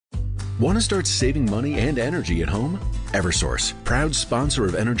Want to start saving money and energy at home? Eversource, proud sponsor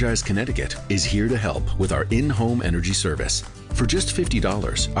of Energize Connecticut, is here to help with our in-home energy service. For just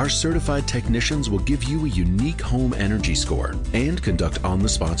 $50, our certified technicians will give you a unique home energy score and conduct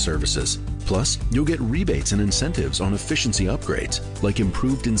on-the-spot services. Plus, you'll get rebates and incentives on efficiency upgrades, like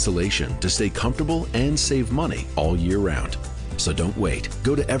improved insulation to stay comfortable and save money all year round. So don't wait.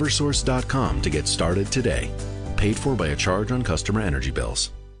 Go to eversource.com to get started today. Paid for by a charge on customer energy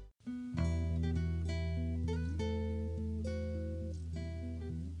bills.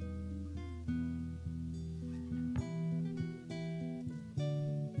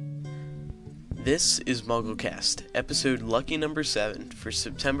 This is MuggleCast, episode lucky number 7 for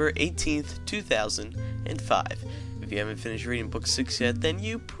September 18th, 2005. If you haven't finished reading book 6 yet, then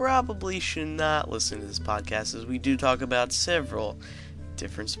you probably should not listen to this podcast, as we do talk about several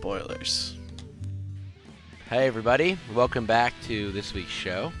different spoilers. Hey everybody, welcome back to this week's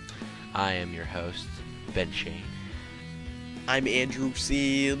show. I am your host, Ben Shane. I'm Andrew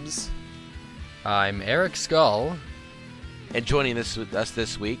Sims. I'm Eric Skull. And joining us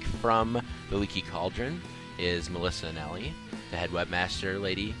this week from the Leaky Cauldron is Melissa Anelli, the head webmaster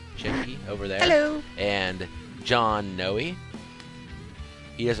lady Chicky over there. Hello. And John Noe.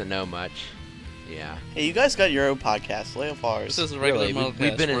 He doesn't know much. Yeah. Hey, you guys got your own podcast. Lay off ours. This is a regular MuggleCast.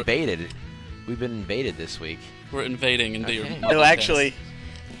 We've been invaded. We've been invaded this week. We're invading into your MuggleCast. No, actually.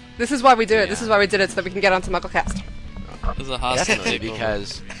 This is why we do it. Yeah. This is why we did it, so that we can get onto MuggleCast. This is a hostile Definitely, takeover.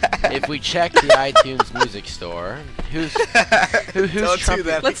 because if we check the iTunes music store, who's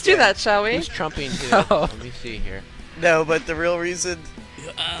trumping? Let's do that, shall we? Who's trumping who? Oh. Let me see here. No, but the real reason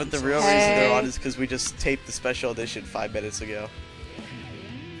reason they're on Hey. is because we just taped the special edition 5 minutes ago.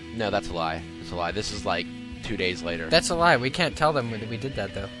 No, that's a lie. That's a lie. This is like 2 days later. That's a lie. We can't tell them we did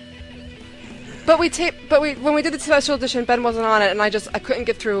that, though. But when we did the special edition, Ben wasn't on it, and I couldn't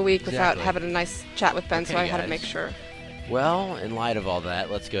get through a week without Exactly. having a nice chat with Ben, so Okay, I had to guys. make sure. Well, in light of all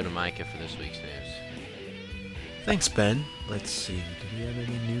that, let's go to Micah for this week's news. Thanks, Ben. Let's see. Do we have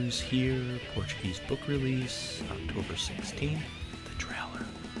any news here? Portuguese book release, October 16th. The trailer.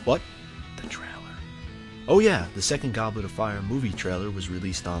 What? The trailer. Oh yeah, the second Goblet of Fire movie trailer was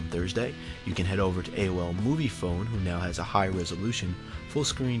released on Thursday. You can head over to AOL Movie Phone, who now has a high-resolution,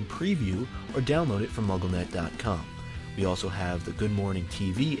 full-screen preview, or download it from MuggleNet.com. We also have the Good Morning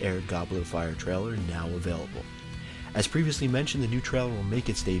TV aired Goblet of Fire trailer now available. As previously mentioned, the new trailer will make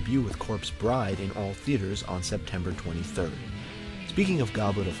its debut with Corpse Bride in all theaters on September 23rd. Speaking of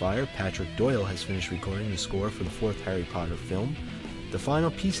Goblet of Fire, Patrick Doyle has finished recording the score for the fourth Harry Potter film, the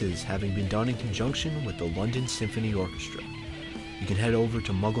final pieces having been done in conjunction with the London Symphony Orchestra. You can head over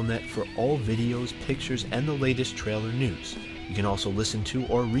to MuggleNet for all videos, pictures, and the latest trailer news. You can also listen to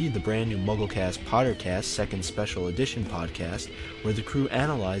or read the brand new MuggleCast Pottercast second special edition podcast, where the crew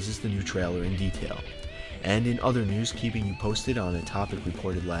analyzes the new trailer in detail. And in other news, keeping you posted on a topic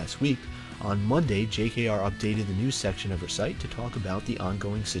reported last week, on Monday, JKR updated the news section of her site to talk about the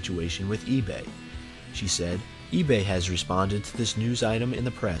ongoing situation with eBay. She said, eBay has responded to this news item in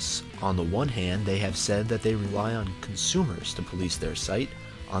the press. On the one hand, they have said that they rely on consumers to police their site.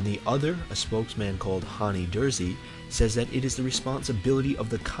 On the other, a spokesman called Hani Durzi says that it is the responsibility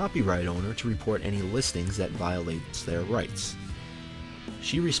of the copyright owner to report any listings that violates their rights.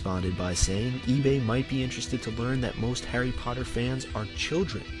 She responded by saying eBay might be interested to learn that most Harry Potter fans are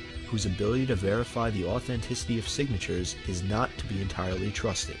children, whose ability to verify the authenticity of signatures is not to be entirely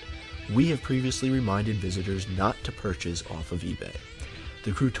trusted. We have previously reminded visitors not to purchase off of eBay.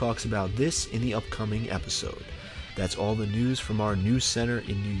 The crew talks about this in the upcoming episode. That's all the news from our news center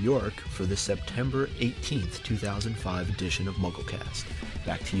in New York for the September 18th, 2005 edition of MuggleCast.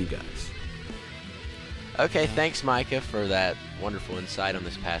 Back to you guys. Okay, thanks Micah for that wonderful insight on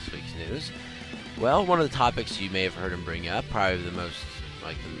this past week's news. Well, one of the topics you may have heard him bring up, probably the most,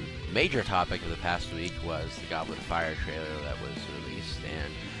 the major topic of the past week, was the Goblet of Fire trailer that was released.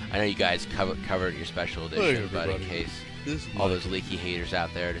 And I know you guys covered your special edition, but in case all those leaky haters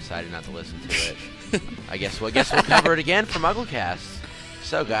out there decided not to listen to it, I guess we'll cover it again for MuggleCast.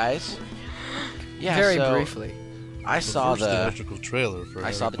 So, guys, yeah, Very briefly. I saw the trailer for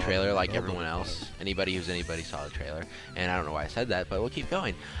I saw the trailer like everyone else. Anybody saw the trailer, and I don't know why I said that, but we'll keep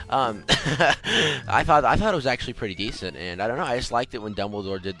going. I thought it was actually pretty decent, and I don't know. I just liked it when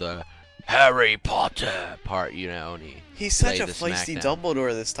Dumbledore did the Harry Potter part, and He's such a played the feisty smackdown.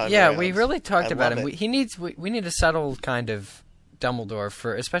 Dumbledore this time Yeah, around. we really talked I about love him. it. We need a subtle kind of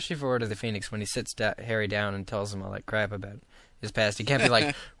Dumbledore especially for Order of the Phoenix, when he sits Harry down and tells him all that crap about his past. He can't be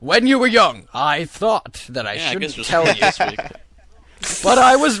like, when you were young, I thought that I shouldn't tell you, this week. but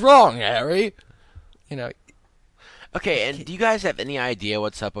I was wrong, Harry. Okay, and do you guys have any idea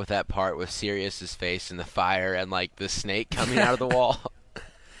what's up with that part with Sirius's face in the fire and like the snake coming out of the wall?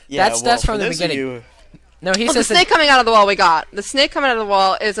 Yeah, That's from for the those of beginning. you- No, he Oh, the says snake coming out of the wall we got. The snake coming out of the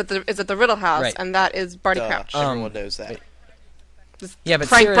wall is at the Riddle House, Right. and that is Barty Duh, Crouch. everyone knows that. yeah, but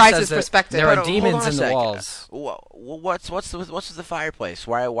Frank Sirius Bryce's says that perspective. there Hold are on, hold on demons a in the second. walls. What's with the fireplace?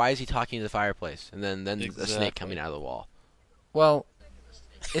 Why is he talking to the fireplace? And then the snake Exactly. coming out of the wall. Well,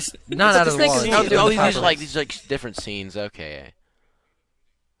 it's not It's out the of the snake wall. is it's not just doing Oh, the these are fireplace. like different scenes. Okay.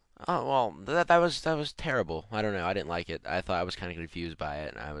 Oh well, that was terrible. I don't know. I didn't like it. I thought I was kind of confused by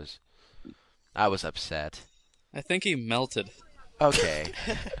it, and I was upset. I think he melted. Okay.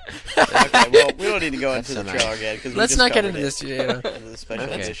 Okay, well, we don't need to go That's into the so trailer nice. again because Let's not get into this. Yeah. into the special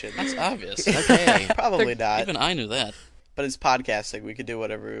Okay. edition. That's obvious. Okay. Probably not, Even I knew that. but it's podcasting. We can do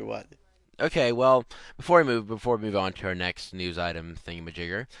whatever we want. Okay, well, before we move on to our next news item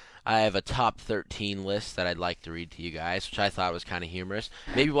thingamajigger, I have a top 13 list that I'd like to read to you guys, which I thought was kind of humorous.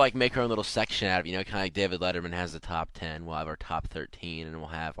 Maybe we'll like make our own little section out of it, kind of like David Letterman has the top 10. We'll have our top 13, and we'll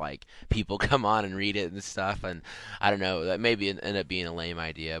have like people come on and read it and stuff. And I don't know, that maybe end up being a lame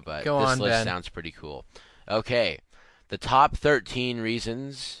idea, but Go this on, list Ben. sounds pretty cool. Okay, the top 13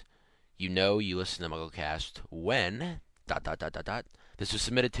 reasons you listen to MuggleCast when ... This was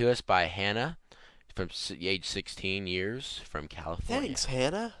submitted to us by Hannah, from age 16 years, from California. Thanks,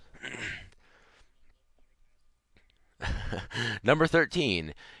 Hannah. Number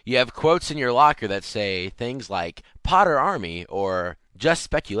 13. You have quotes in your locker that say things like Potter Army or just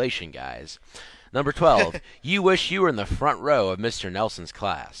speculation, guys. Number 12. You wish you were in the front row of Mr. Nelson's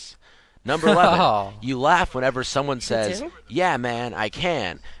class. Number 11. Oh. You laugh whenever someone says, do? yeah, man, I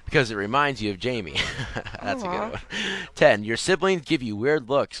can, because it reminds you of Jamie. That's a Aw. good one. 10. Your siblings give you weird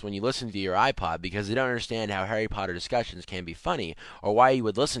looks when you listen to your iPod because they don't understand how Harry Potter discussions can be funny or why you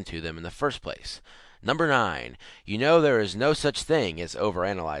would listen to them in the first place. Number 9. You know there is no such thing as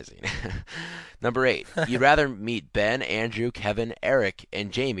overanalyzing. Number 8. You'd rather meet Ben, Andrew, Kevin, Eric,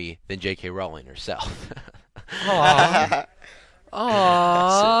 and Jamie than JK Rowling herself. Aww.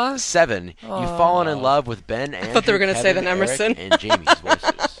 Aww. 7. You've fallen in love with Ben, Andrew, thought they were gonna say Kevin, then Emerson. Eric, and Jamie's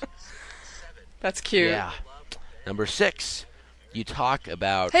voices. That's cute. Yeah. Number 6. You talk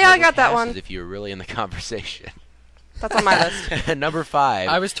about Hey, I got that MuggleCast one. as if you were really in the conversation. That's on my list. And number 5.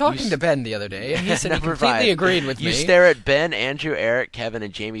 I was talking to Ben the other day, and he said he Number completely 5, agreed with you me. stare at Ben, Andrew, Eric, Kevin,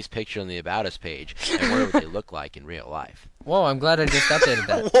 and Jamie's picture on the About Us page and wonder what they look like in real life. Whoa, I'm glad I just updated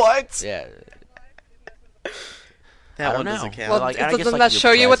that. What? Yeah. That I one don't doesn't know. count. Well, Like, I guess, doesn't like, that your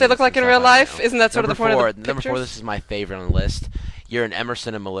show you what they look presence like in and real stuff, I don't life? know. Isn't that sort of the point of the Number 4, pictures? this is my favorite on the list. You're an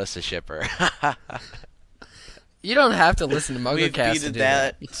Emerson and Melissa shipper. You don't have to listen to We've MuggleCast to beaten do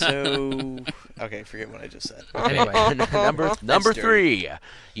that, so... Okay, forget what I just said. Anyway, Number dirty. 3,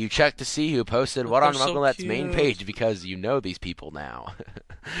 you check to see who posted what on They're so MuggleNet's main cute. page because you know these people now.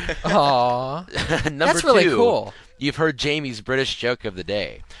 aww. Number That's really 2, cool. you've heard Jamie's British joke of the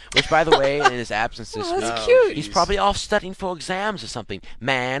day, which, by the way, in his absence this Oh, week, that's cute. he's jeez. probably off studying for exams or something.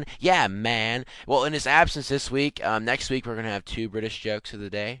 Man, yeah, man. Well, in his absence this week, next week we're gonna have 2 British jokes of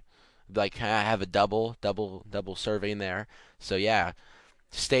the day, like have a double serving there. So yeah,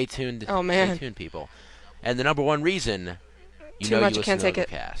 stay tuned. Oh, man. Stay tuned, people. And the number 1 reason you Too know much, you I can't listen take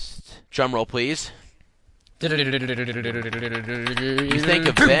to it. MuggleCast. Drum roll, please. You You think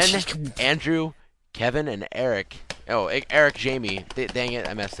of Ben, Andrew, Kevin, and Eric. Oh, Eric, Jamie. Dang it,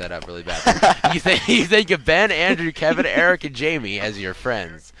 I messed that up really bad. you think of Ben, Andrew, Kevin, Eric, and Jamie as your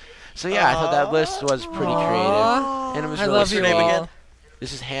friends. So yeah, I thought that list was pretty creative, and it was I really love you sweet. all.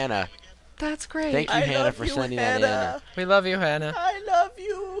 This is Hannah. That's great. Thank you, Hannah, for sending that in. We love you, Hannah. I love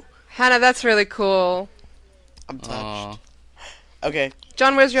you. Hannah, that's really cool. I'm touched. Aw. Okay,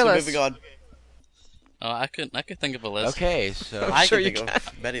 John, where's your so list? moving on. Oh, I could think of a list. Okay, so I sure can you think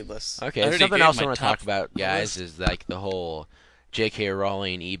of many lists. okay, I already something gave else I my want to top talk about, guys, list. is like the whole JK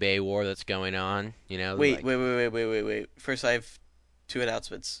Rowling eBay war that's going on. Wait, like, wait. First, I have 2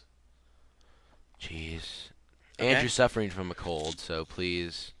 announcements. Jeez. Okay. Andrew's suffering from a cold, so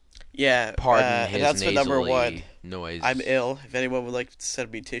please Yeah, pardon his announcement number nasally 1. noise. I'm ill. If anyone would like to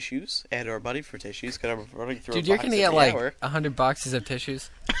send me tissues and/or money for tissues, because I'm running through Dude, a you're box gonna get every like hour. 100 boxes of tissues.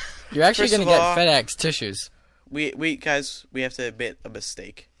 You're actually First gonna of get all- FedEx tissues. We guys, we have to admit a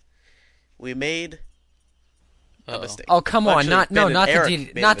mistake. We made a Uh-oh. mistake. Oh come on, Actually, not Ben and Eric Eric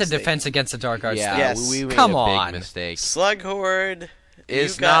made a not the mistake. Defense Against the Dark Arts. yeah, thing. Yes. we made Come a on. big mistake. Slughorn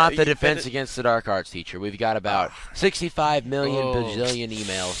is not the Defense Against the Dark Arts teacher. We've got about 65 million bajillion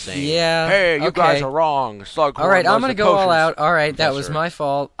emails saying, "Hey, you guys are wrong." Slughorn all right, I'm gonna go all out. All right, Professor. that was my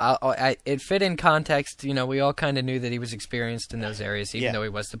fault. It fit in context. You know, we all kind of knew that he was experienced in those areas, even though he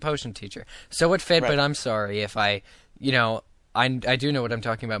was the potion teacher. So it fit. But I'm sorry if I do know what I'm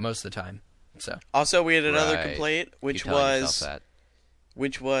talking about most of the time. So also we had another complaint, which was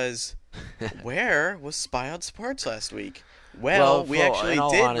where was Spy on Spartz last week? Well, we actually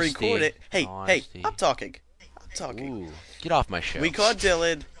did record it. Hey, I'm talking. Ooh, get off my show. We called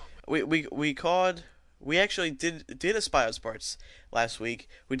Dylan. We actually did a Spy on Spartz last week.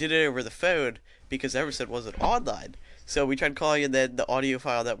 We did it over the phone because Emerson wasn't online. So we tried calling, and then the audio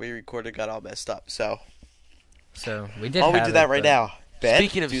file that we recorded got all messed up. So we did. We do that right now. Ben,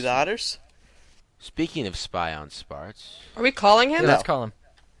 Speaking of do the honors. Speaking of Spy on Spartz, Are we calling him? Yeah, let's call him.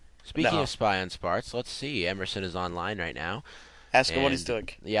 Speaking of Spy on Spartz, let's see. Emerson is online right now. Ask him what he's doing.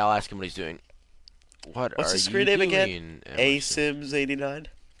 Yeah, I'll ask him what he's doing. What's his screen name again? A-Sims89?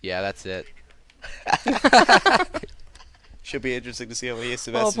 Yeah, that's it. Should be interesting to see how many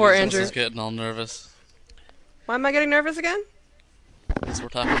SMS. Oh, poor Andrew. This is getting all nervous. Why am I getting nervous again? Because we're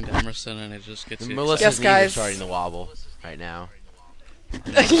talking to Emerson and it just gets you Melissa's Yes, guys. knees are starting to wobble right now.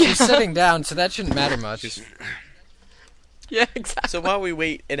 She's sitting down, so that shouldn't matter much. Yeah, exactly. So while we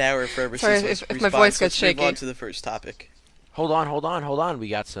wait an hour for Emerson's Sorry, if response, my voice gets let's move shaky. on to the first topic. Hold on. We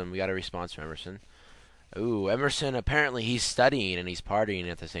got a response from Emerson. Ooh, Emerson, apparently he's studying and he's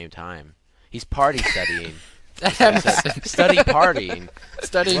partying at the same time. He's party studying. Study partying.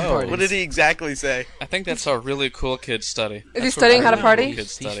 Studying parties. What did he exactly say? I think that's a really cool kid study. Is he studying how to party?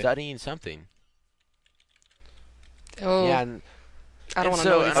 He's studying something. Oh, Yeah, and I don't want to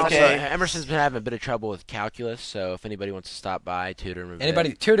so, know. and also, Emerson's been having a bit of trouble with calculus, so if anybody wants to stop by, tutor him a bit.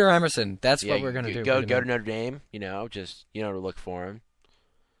 Anybody tutor Emerson? That's what we're gonna do. Go to Notre Dame, just to look for him.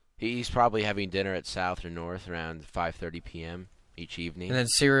 He's probably having dinner at South or North around 5:30 p.m. each evening. And then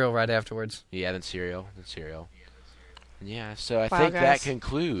cereal right afterwards. Yeah, then cereal. And yeah, so I Wow, think guys. that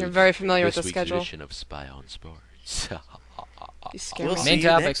concludes. You're very familiar with this the week's schedule. edition of Spy on Sports. You scare We'll me. see Main you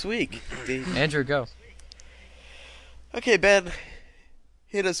topic. next week. Andrew, go. Okay, Ben,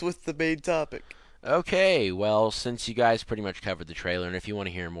 hit us with the main topic. Okay, well, since you guys pretty much covered the trailer, and if you want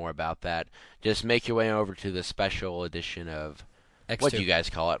to hear more about that, just make your way over to the special edition of X2. what do you guys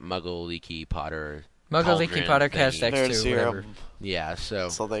call it? Muggle Leaky Potter. Muggle Leaky Cauldron Pottercast thingy. Nerd X2, serum. whatever. Yeah, so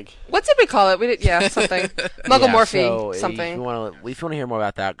Something. What did we call it? We did, something. Mugglemorphy, so something. If you want to hear more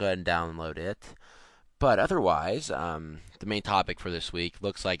about that, go ahead and download it. But otherwise, the main topic for this week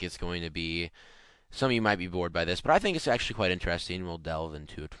looks like it's going to be. Some of you might be bored by this, but I think it's actually quite interesting. We'll delve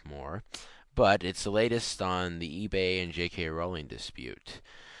into it more. But it's the latest on the eBay and JK Rowling dispute.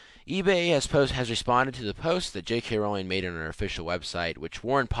 eBay has responded to the post that JK Rowling made on her official website, which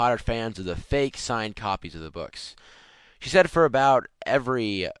warned Potter fans of the fake signed copies of the books. She said for about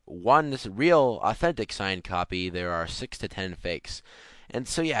every one real, authentic signed copy, there are 6 to 10 fakes. And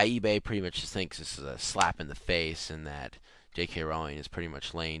so, yeah, eBay pretty much just thinks this is a slap in the face and that JK Rowling is pretty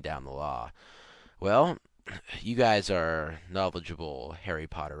much laying down the law. Well, you guys are knowledgeable Harry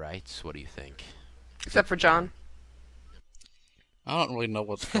Potterites. What do you think? Except for John. I don't really know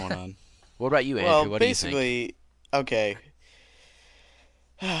what's going on. What about you, Andrew? Well, What do you think? basically, okay.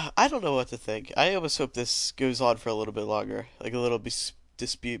 I don't know what to think. I almost hope this goes on for a little bit longer, like a little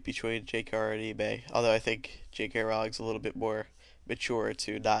dispute between JK and eBay. Although I think JK Rowling's a little bit more mature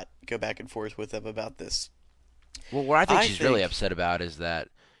to not go back and forth with them about this. Well, what I think she's really upset about is that,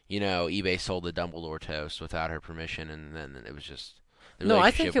 eBay sold the Dumbledore toast without her permission, and then it was just... No,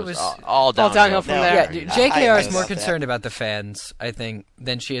 I think it was all downhill from there. Yeah, JKR is more about concerned about the fans, I think,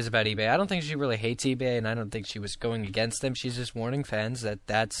 than she is about eBay. I don't think she really hates eBay, and I don't think she was going against them. She's just warning fans that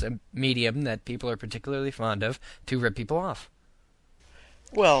that's a medium that people are particularly fond of to rip people off.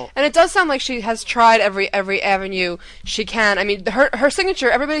 Well, And it does sound like she has tried every avenue she can. I mean, her signature.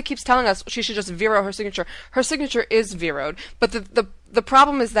 Everybody keeps telling us she should just zero her signature. Her signature is zeroed, but the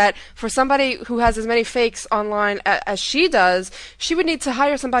problem is that for somebody who has as many fakes online as she does, she would need to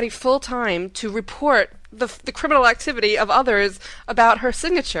hire somebody full time to report the criminal activity of others about her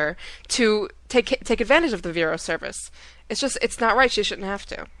signature to take advantage of the zero service. It's not right. She shouldn't have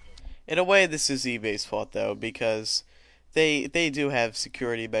to. in a way, this is eBay's fault, though, because they do have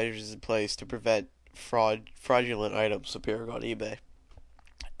security measures in place to prevent fraudulent items appearing on eBay.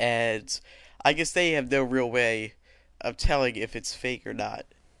 And I guess they have no real way of telling if it's fake or not.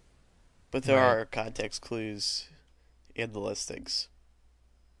 But there are context clues in the listings.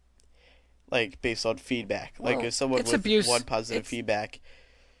 Like, based on feedback. Like, if someone with abuse. one positive feedback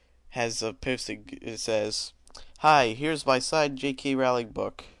has a posting, it says, Hi, here's my signed JK Rowling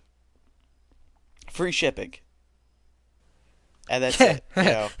book. Free shipping. And that's it. You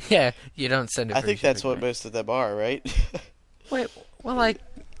know. Yeah, you don't send it. I think that's what most of them are, right? Wait, well,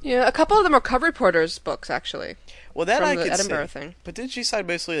 yeah, a couple of them are cover reporters books actually. Well, that from I the could Edinburgh see. thing. But didn't she sign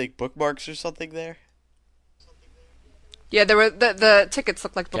mostly like bookmarks or something there? Yeah, there were the tickets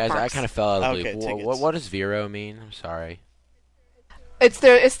look like bookmarks. Guys, I kind of fell out of the Okay, loop. tickets. What does Vero mean? I'm sorry. It's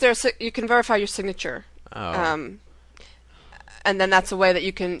their you can verify your signature. Oh. And then that's a way that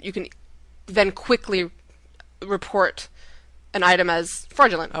you can then quickly report an item as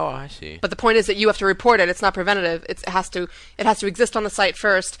fraudulent. Oh, I see. But the point is that you have to report it. It's not preventative. It has to exist on the site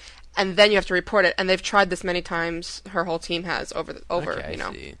first, and then you have to report it. And they've tried this many times. Her whole team has over Okay, you know,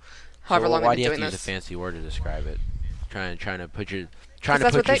 I see. however long why they've do been you doing have to use this. a fancy word to describe it? Trying to put that's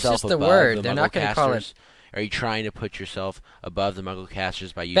yourself what they- It's just the above word. the They're not gonna call it- MuggleCasters? Are you trying to put yourself above the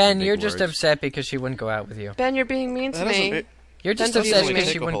MuggleCasters by using Ben, big you're just words? upset because she wouldn't go out with you. Ben, you're being mean to me. You're just Ben, upset don't because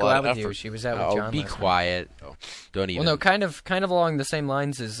use she me. wouldn't Take a go lot out of with you. effort. She was out with Oh, John. be last night. quiet. Oh, don't even. Well, no, kind of along the same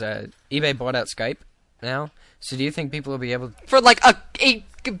lines as eBay bought out Skype now. So do you think people will be able For like $8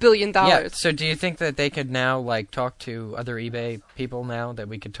 billion. Yeah, so do you think that they could now like talk to other eBay people now, that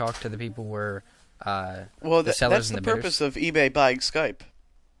we could talk to the people where Well, the sellers that's and the the bidders? purpose of eBay buying Skype.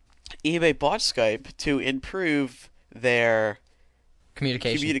 eBay bought Skype to improve their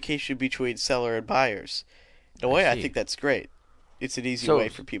communication. between seller and buyers. In a way, I see. think that's great. It's an easy So- way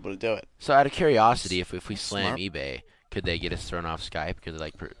for people to do it. So, out of curiosity, if we slam Smart. eBay, could they get us thrown off Skype? Could they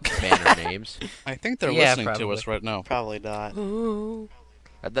like ban our names? I think they're Yeah, listening probably. to us right now. Probably not.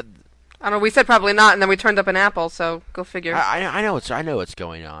 That- I don't know. We said probably not, and then we turned up an Apple. So go figure. I know what's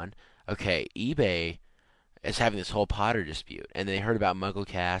going on. Okay, eBay is having this whole Potter dispute, and they heard about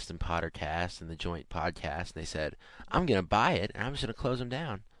MuggleCast and Pottercast and the joint podcast, and they said, "I'm gonna buy it, and I'm just gonna close them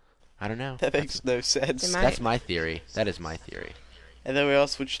down." I don't know. That makes no sense. They might. That's my theory. That is my theory. And then we all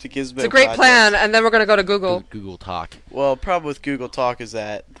switched to Gizmo. It's a great Podcast. plan, and then we're gonna go to Google. Google Talk. Well, problem with Google Talk is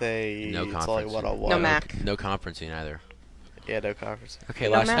that it's only conference. one-on-one. No Mac. No conferencing either. Yeah, no conference. Okay,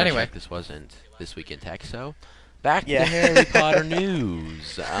 No last Mac. time I Anyway. checked, this wasn't This Week in Tech, so back to Yeah. the Harry Potter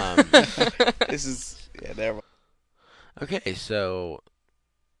news. This is never mind. Okay, so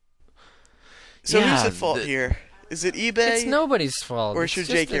So yeah, who's at fault here? Is it eBay? It's nobody's fault. Or It's should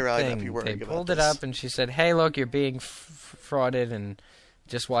just JK a Rowling not thing. be worrying They about pulled it this? up and she said, "Hey, look, you're being frauded, and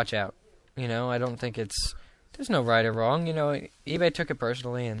just watch out." You know, I don't think there's no right or wrong. You know, eBay took it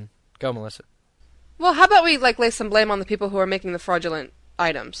personally, and go, Melissa. Well, how about we lay some blame on the people who are making the fraudulent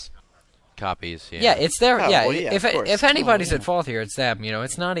items? copies. Yeah, it's their. Oh, yeah, well, yeah, if of course. if anybody's at fault here, it's them. You know,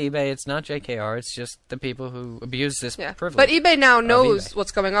 it's not eBay, it's not JKR, it's just the people who abuse this Yeah. privilege. But eBay now knows eBay.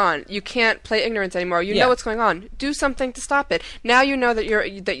 what's going on. You can't play ignorance anymore. You Yeah. know what's going on. Do something to stop it. Now you know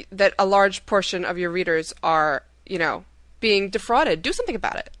that that a large portion of your readers are, being defrauded. Do something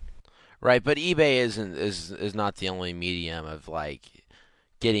about it. Right, but eBay is not the only medium of like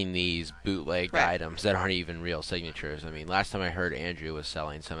getting these bootleg Right. items that aren't even real signatures. I mean, last time I heard Andrew was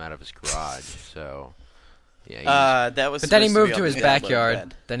selling some out of his garage, so yeah, That was. But then he supposed moved be to on his the download backyard.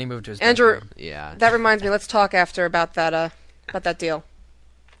 bed. Then he moved to his Andrew, backyard. yeah. That reminds me. Let's talk after about that deal.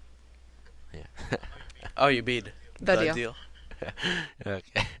 Oh, you mean The the deal. deal?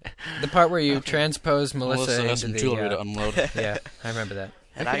 Okay. The part where you transpose Melissa has some into jewelry the. to unload. Yeah, I remember that.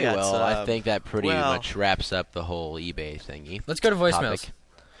 And Okay, I got well, I think that pretty well- much wraps up the whole eBay thingy. Let's go to voicemails. Topic.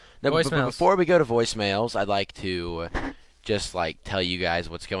 No, but Voicemails. before we go to voicemails, I'd like to just tell you guys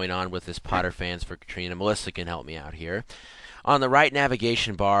what's going on with this Potter Fans for Katrina. Melissa can help me out here. On the right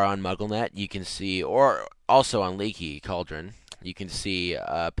navigation bar on MuggleNet, you can see, or also on Leaky Cauldron, you can see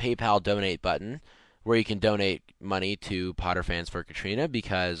a PayPal donate button where you can donate money to Potter Fans for Katrina,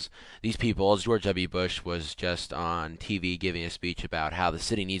 because these people, as George W. Bush was just on TV giving a speech about how the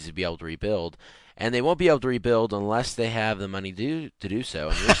city needs to be able to rebuild, and they won't be able to rebuild unless they have the money to do so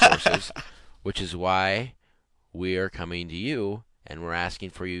and resources, which is why we are coming to you and we're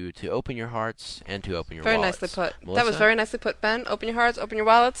asking for you to open your hearts and to open your Very wallets. nicely put. That was Melissa? very nicely put, Ben. Open your hearts, open your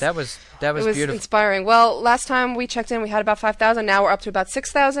wallets. That was It was beautiful. inspiring. Well, last time we checked in, we had about 5,000. Now we're up to about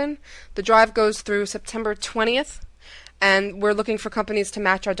 6,000. The drive goes through September 20th, and we're looking for companies to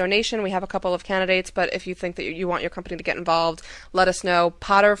match our donation. We have a couple of candidates, but if you think that you want your company to get involved, let us know.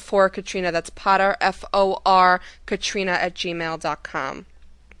 Potter for Katrina. That's Potter, F-O-R, Katrina @gmail.com.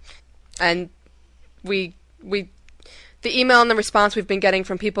 And the email and the response we've been getting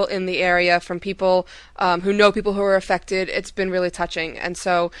from people in the area, from people who know people who are affected, it's been really touching. And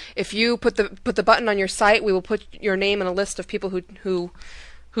so, if you put the button on your site, we will put your name in a list of people who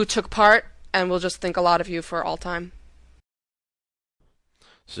took part, and we'll just thank a lot of you for all time.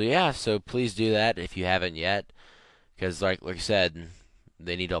 So yeah, so please do that if you haven't yet, because like I said,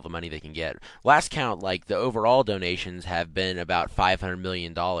 they need all the money they can get. Last count, like the overall donations have been about $500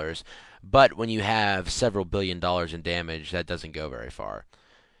 million, but when you have several $billion in damage, that doesn't go very far.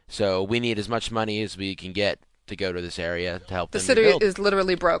 So we need as much money as we can get to go to this area to help The them city rebuild. is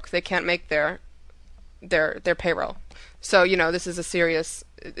literally broke. They can't make their payroll. So this is a serious.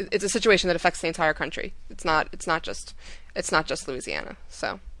 It's a situation that affects the entire country. It's not just Louisiana.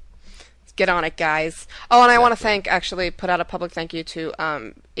 So get on it, guys. Oh, and I want to put out a public thank you to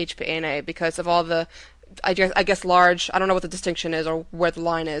HPA because of all the, I guess large. I don't know what the distinction is or where the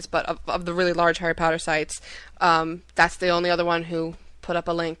line is, but of the really large Harry Potter sites, that's the only other one who put up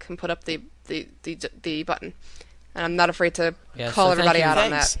a link and put up the button. And I'm not afraid to call everybody out on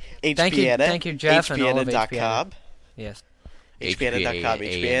that. Thank you, Jeff, and all of HPANA. Yes. HPANA.com,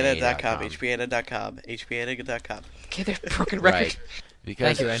 HPANA.com, HPANA.com, HPANA.com. Okay, they're broken record. Right.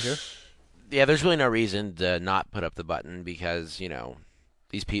 Because, thank you, Andrew. Yeah, there's really no reason to not put up the button because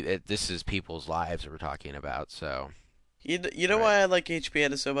this is people's lives that we're talking about. So you know why I like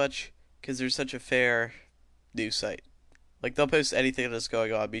HPANA so much? Because they're such a fair news site. Like they'll post anything that's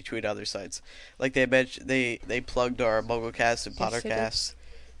going on between other sites. Like they plugged our MuggleCast and Pottercast.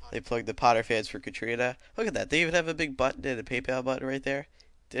 They plugged the Potter fans for Katrina. Look at that. They even have a big button and a PayPal button right there.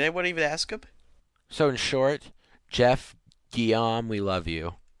 Did anyone even ask him? So in short, Jeff Guillaume, we love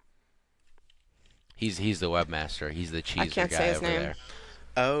you. He's the webmaster. He's the cheeser I can't guy say his over name. there.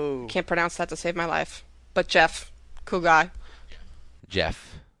 Oh. Can't pronounce that to save my life. But Jeff, cool guy.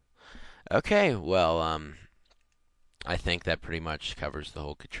 Jeff. Okay, well, I think that pretty much covers the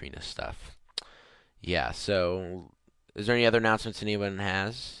whole Katrina stuff. Yeah, so is there any other announcements anyone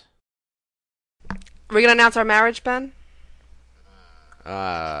has? Are we going to announce our marriage, Ben?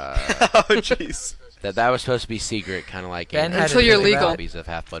 Oh, jeez. That was supposed to be secret, kind of like Ben had until you're legal. copies of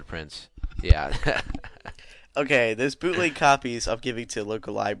Half-Blood Prince. Yeah. Okay, those bootleg copies I'm giving to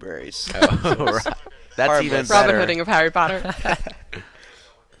local libraries. Oh, right. That's even Harmless. better. Robin Hooding of Harry Potter.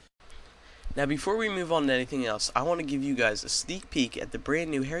 Now, before we move on to anything else, I want to give you guys a sneak peek at the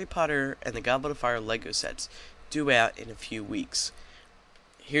brand new Harry Potter and the Goblet of Fire Lego sets due out in a few weeks.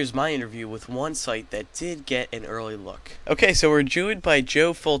 Here's my interview with one site that did get an early look. Okay, so we're joined by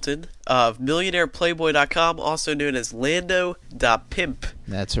Joe Fulton of MillionairePlayboy.com, also known as Lando.pimp.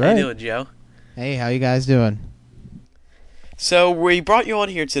 That's How right. you doing, Joe? Hey, how you guys doing? So we brought you on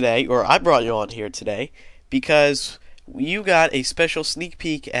here today, or I brought you on here today, because you got a special sneak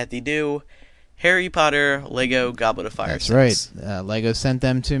peek at the new Harry Potter Lego Goblet of Fire That's sets. right. Lego sent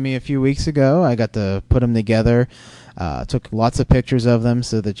them to me a few weeks ago. I got to put them together. Took lots of pictures of them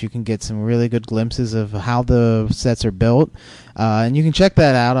so that you can get some really good glimpses of how the sets are built. And you can check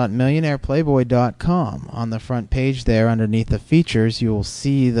that out on MillionairePlayboy.com. On the front page there, underneath the features, you will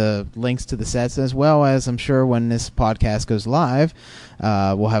see the links to the sets, as well as, I'm sure when this podcast goes live,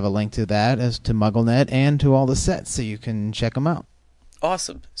 we'll have a link to that, as to MuggleNet, and to all the sets, so you can check them out.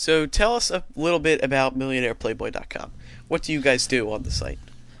 Awesome. So tell us a little bit about MillionairePlayboy.com. What do you guys do on the site?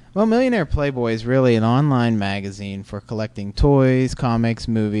 Well, Millionaire Playboy is really an online magazine for collecting toys, comics,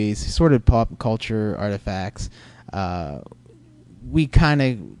 movies, assorted pop culture artifacts. We kind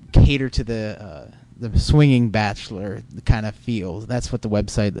of cater to the swinging bachelor kind of feel. That's what the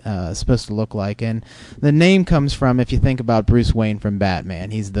website is supposed to look like. And the name comes from, if you think about Bruce Wayne from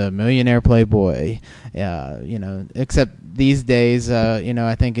Batman, he's the Millionaire Playboy. Except these days,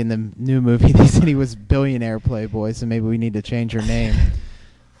 I think in the new movie they said he was Billionaire Playboy, so maybe we need to change her name.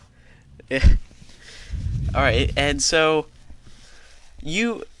 All right, and so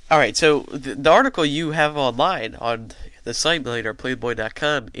the article you have online on the site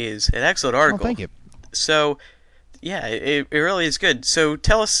MillionairePlayboy.com is an excellent article. Oh, thank you. So, yeah, it really is good. So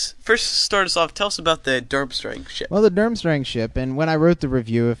tell us about the Durmstrang ship. Well, the Durmstrang ship, and when I wrote the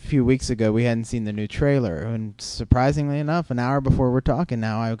review a few weeks ago, we hadn't seen the new trailer. And surprisingly enough, an hour before we're talking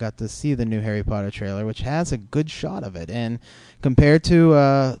now, I got to see the new Harry Potter trailer, which has a good shot of it. And compared to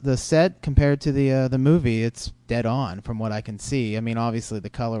the set, compared to the movie, it's dead on from what I can see. I mean, obviously the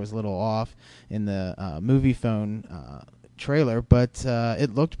color was a little off in the movie phone trailer, but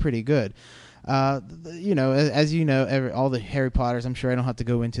it looked pretty good. As you know, all the Harry Potters, I'm sure I don't have to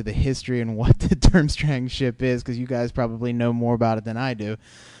go into the history and what the Durmstrang ship is, because you guys probably know more about it than I do.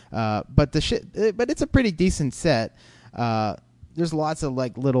 But it's a pretty decent set. There's lots of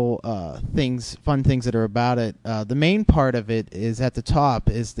little fun things that are about it. The main part of it is at the top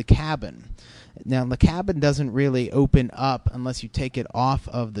is the cabin. Now, the cabin doesn't really open up unless you take it off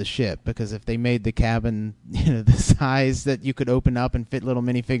of the ship, because if they made the cabin the size that you could open up and fit little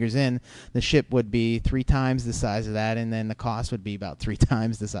minifigures in, the ship would be 3 times the size of that, and then the cost would be about 3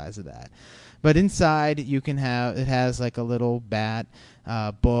 times the size of that. But inside, it has like a little bat,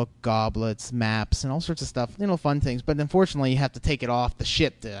 book, goblets, maps, and all sorts of stuff, fun things. But unfortunately, you have to take it off the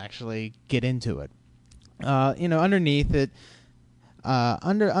ship to actually get into it. Underneath it,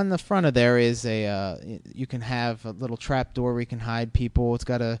 on the front of there is you can have a little trap door where you can hide people. It's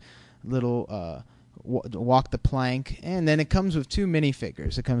got a little walk the plank, and then it comes with 2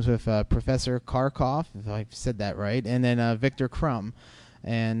 minifigures. It comes with Professor Karkoff, if I've said that right, and then Victor Crumb.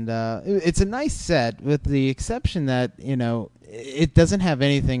 And it's a nice set, with the exception that it doesn't have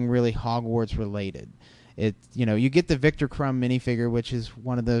anything really Hogwarts related. You get the Victor Crumb minifigure, which is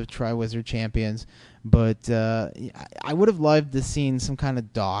one of the Triwizard champions, but I would have loved to seen some kind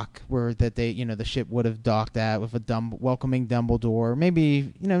of dock where that the ship would have docked at with a welcoming Dumbledore,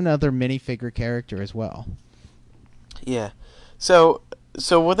 maybe another minifigure character as well. Yeah. So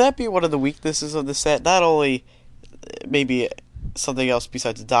would that be one of the weaknesses of the set? Not only maybe something else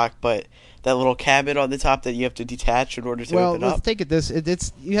besides the dock, but that little cabin on the top that you have to detach in order to open up? Well, let's take it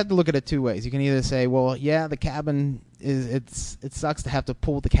you have to look at it 2 ways. You can either say, well, yeah, the cabin it sucks to have to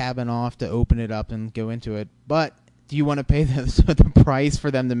pull the cabin off to open it up and go into it, but do you want to pay the price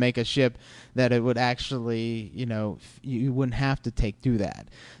for them to make a ship that it would actually, you wouldn't have to do that?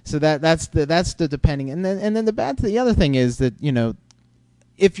 So that's the depending. And then the other thing is that,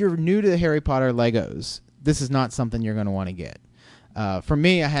 if you're new to the Harry Potter Legos, this is not something you're going to want to get. For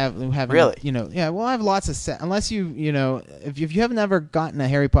me, I have really, I have lots of set. Unless you if you have never gotten a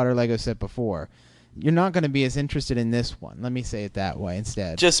Harry Potter Lego set before, you're not going to be as interested in this one. Let me say it that way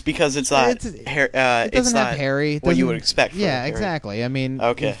instead. Just because it's not, it doesn't have Harry. What you would expect. Yeah, exactly. I mean,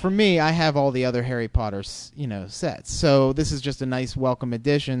 for me, I have all the other Harry Potter sets, so this is just a nice welcome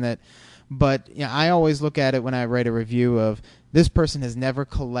addition. But I always look at it when I write a review of this person has never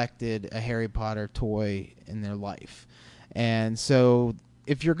collected a Harry Potter toy in their life. And so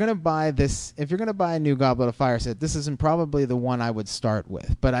if you're going to buy a new Goblet of Fire set, this isn't probably the one I would start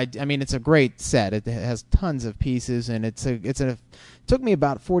with. But I mean, it's a great set. It has tons of pieces, and it took me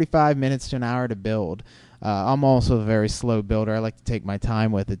about 45 minutes to an hour to build. I'm also a very slow builder. I like to take my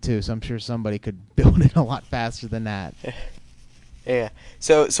time with it too, so I'm sure somebody could build it a lot faster than that. Yeah.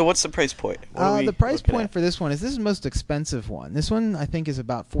 So what's the price point? The price point for this is the most expensive one. This one I think is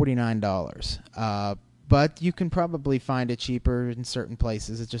about $49. But you can probably find it cheaper in certain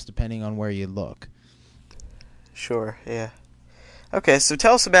places. It's just depending on where you look. Sure, yeah. Okay, so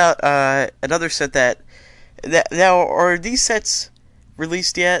tell us about another set that now, are these sets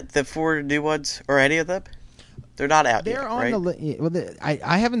released yet? The 4 new ones, or any of them? They're not out yet, right?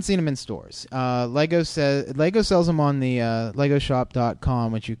 I haven't seen them in stores. Lego sells them on the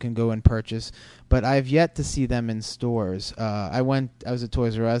LegoShop.com, which you can go and purchase. But I've yet to see them in stores. I was at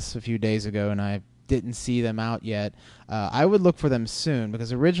Toys R Us a few days ago, and I didn't see them out yet. I would look for them soon,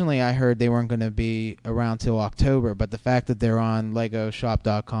 because originally I heard they weren't going to be around till October, but the fact that they're on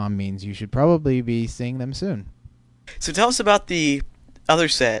LegoShop.com means you should probably be seeing them soon. So tell us about the other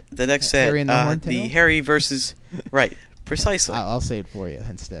set, the next set, Harry and the Harry versus... Right, precisely. I'll say it for you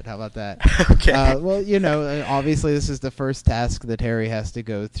instead. How about that? Okay. Well, obviously this is the first task that Harry has to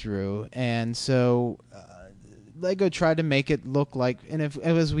go through, and so... Lego tried to make it look like, and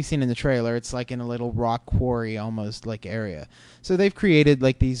as we've seen in the trailer, it's like in a little rock quarry almost like area. So they've created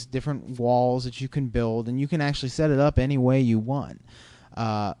like these different walls that you can build, and you can actually set it up any way you want.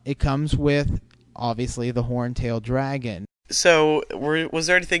 It comes with, obviously, the horn-tailed dragon. So, was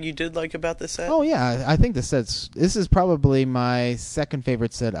there anything you did like about this set? Oh yeah, I think this is probably my second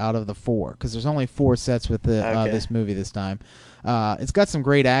favorite set out of the 4, because there's only 4 sets with this movie this time. It's got some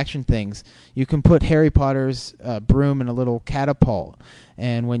great action things. You can put Harry Potter's broom in a little catapult,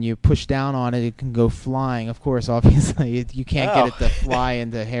 and when you push down on it, it can go flying. Of course, obviously, you can't get it to fly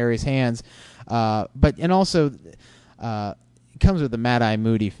into Harry's hands. It comes with the Mad-Eye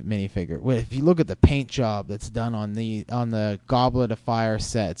Moody minifigure. If you look at the paint job that's done on the Goblet of Fire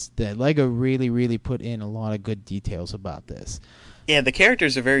sets, the Lego really, really put in a lot of good details about this. Yeah, the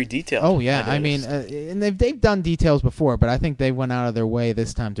characters are very detailed. Oh yeah, I mean, and they've done details before, but I think they went out of their way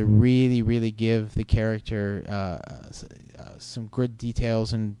this time to really, really give the character some good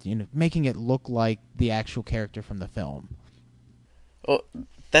details, and making it look like the actual character from the film. Well,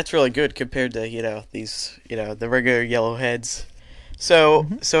 that's really good compared to these the regular yellow heads. So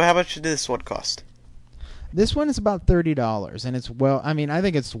how much did this one cost? This one is about $30, and I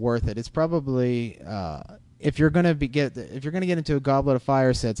think it's worth it. It's probably if you're gonna get into a Goblet of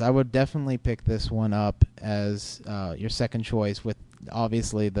Fire sets, I would definitely pick this one up as your second choice, with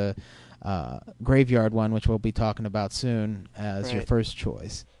obviously the Graveyard one, which we'll be talking about soon, as your first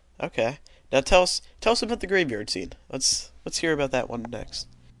choice. Okay. Now tell us about the graveyard scene. Let's hear about that one next.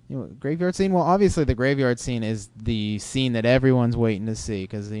 Graveyard scene. Well, obviously the graveyard scene is the scene that everyone's waiting to see,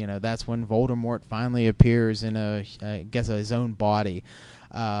 because that's when Voldemort finally appears in his own body.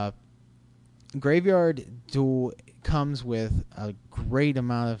 Graveyard Duel comes with a great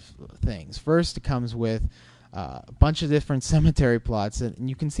amount of things. First, it comes with a bunch of different cemetery plots, and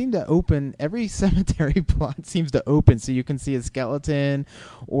you can seem to open every cemetery plot seems to open, so you can see a skeleton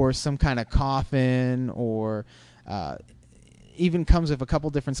or some kind of coffin, or even comes with a couple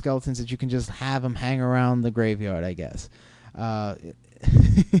different skeletons that you can just have them hang around the graveyard, I guess.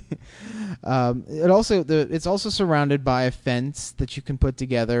 It's also surrounded by a fence that you can put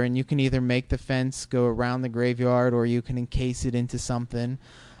together, and you can either make the fence go around the graveyard, or you can encase it into something.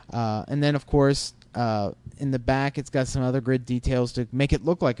 And then, of course, in the back, it's got some other grid details to make it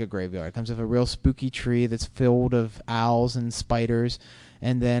look like a graveyard. It comes with a real spooky tree that's filled of owls and spiders,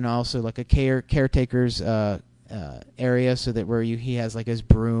 and then also like a caretaker's area, so that he has like his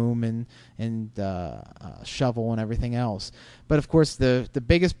broom and shovel and everything else. But of course, the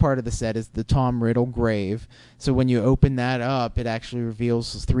biggest part of the set is the Tom Riddle grave. So when you open that up, it actually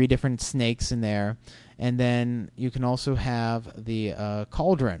reveals 3 different snakes in there, and then you can also have the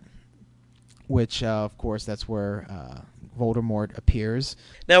cauldron, which of course that's where Voldemort appears.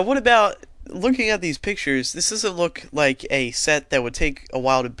 Now, what about looking at these pictures? This doesn't look like a set that would take a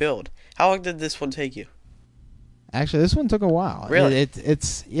while to build. How long did this one take you? Actually, this one took a while. Really?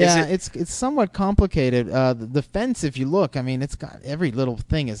 It's somewhat complicated. The fence, if you look, I mean, it's got every little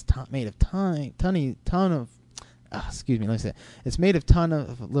thing is made of ton of. Excuse me. Let me say it's made of ton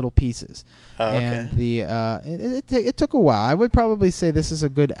of little pieces. Oh, okay. And it took a while. I would probably say this is a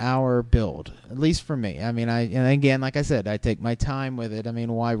good hour build, at least for me. I mean, and again, like I said, I take my time with it. I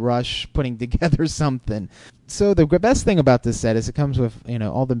mean, why rush putting together something? So the best thing about this set is it comes with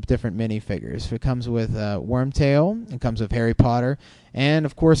all the different minifigures. It comes with Wormtail. It comes with Harry Potter, and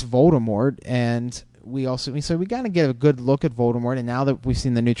of course Voldemort. And we kind of get a good look at Voldemort. And now that we've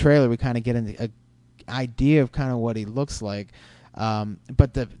seen the new trailer, we kind of get a idea of kind of what he looks like.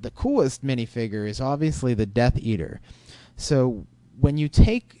 But the coolest minifigure is obviously the Death Eater. So when you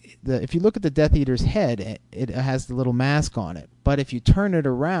if you look at the Death Eater's head, it has the little mask on it. But if you turn it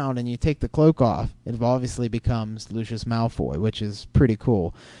around and you take the cloak off, it obviously becomes Lucius Malfoy, which is pretty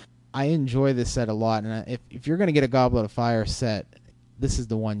cool. I enjoy this set a lot, and if you're going to get a Goblet of Fire set, this is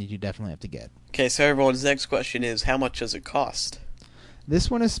the one that you definitely have to get. Okay, so everyone's next question is, how much does it cost?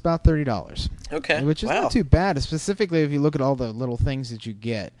 This one is about $30. Okay, which is wow. not too bad, specifically if you look at all the little things that you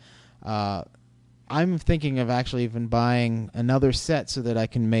get. I'm thinking of actually even buying another set so that I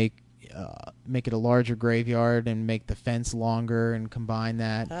can make it a larger graveyard and make the fence longer and combine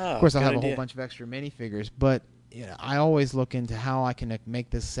that. Oh, of course, I'll have good a whole idea. bunch of extra minifigures, but I always look into how I can make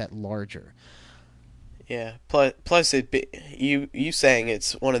this set larger. Yeah. Plus, you saying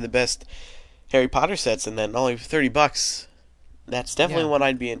it's one of the best Harry Potter sets, and then only for $30. That's definitely one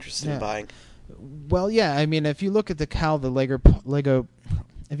I'd be interested in buying. Well, yeah. I mean, if you look at how the Lego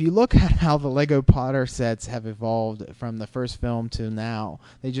Potter sets have evolved from the first film to now,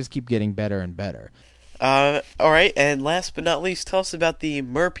 they just keep getting better and better. All right, and last but not least, tell us about the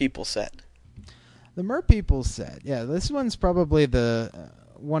Merpeople set. The Merpeople set, yeah, this one's probably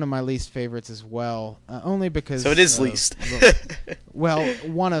one of my least favorites as well, only because. So it is least. Well,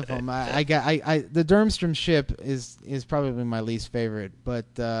 one of them. The Durmstrang ship is probably my least favorite, but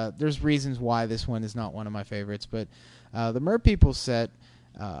there's reasons why this one is not one of my favorites. But the Merpeople set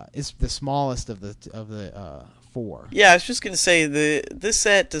is the smallest of the 4. Yeah, I was just gonna say this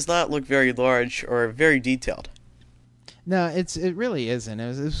set does not look very large or very detailed. No, it really isn't.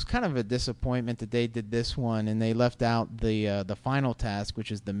 It was kind of a disappointment that they did this one and they left out the final task,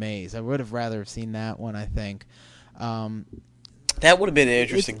 which is the maze. I would have rather have seen that one, I think. That would have been an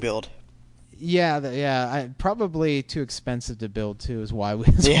interesting build. Yeah, probably too expensive to build too, is why we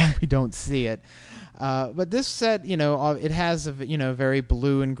don't see it. But this set, it has very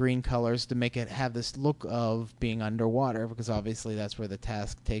blue and green colors to make it have this look of being underwater, because obviously that's where the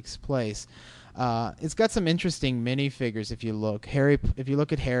task takes place. It's got some interesting minifigures if you look. If you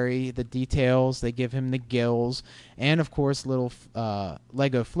look at Harry, the details, they give him the gills, and of course little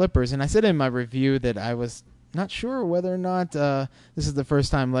Lego flippers. And I said in my review that I was not sure whether or not this is the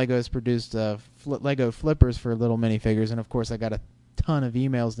first time Lego has produced Lego flippers for little minifigures, and of course I got a ton of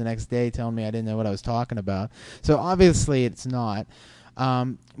emails the next day telling me I didn't know what I was talking about. So obviously it's not.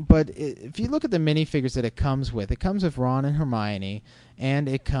 But if you look at the minifigures that it comes with Ron and Hermione, and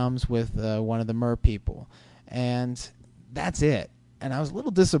it comes with one of the mer people, and that's it. And I was a little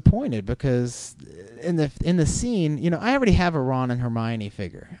disappointed because in the scene, I already have a Ron and Hermione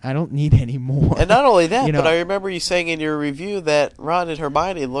figure. I don't need any more. And not only that, but I remember you saying in your review that Ron and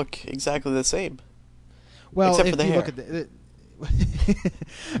Hermione look exactly the same. Well, except if for the you hair. look at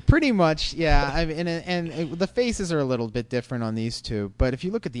pretty much, yeah. I mean, and the faces are a little bit different on these two, but if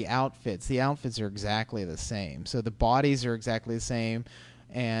you look at the outfits are exactly the same. So the bodies are exactly the same,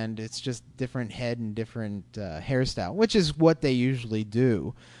 and it's just different head and different hairstyle, which is what they usually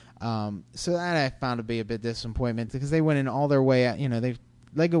do. So that I found to be a bit disappointment because they went in all their way.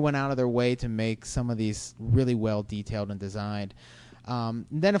 Lego went out of their way to make some of these really well detailed and designed.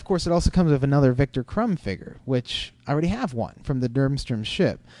 Then, of course, it also comes with another Victor Crumb figure, which I already have one from the Durmström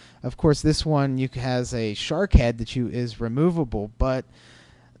ship. Of course, this one has a shark head that is removable, but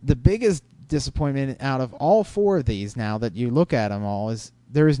the biggest disappointment out of all four of these, now that you look at them all, is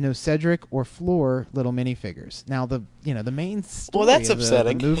there is no Cedric or Floor little minifigures. Now, the main story that's of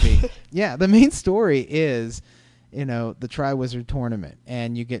upsetting. the movie, the main story is the Triwizard Tournament,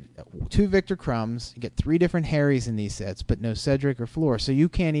 and you get 2 Victor Crumbs, you get 3 different Harrys in these sets, but no Cedric or Floor, so you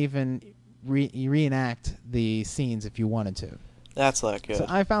can't even reenact the scenes if you wanted to. That's not good. So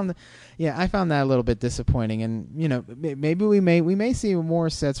I found that a little bit disappointing, and maybe we may see more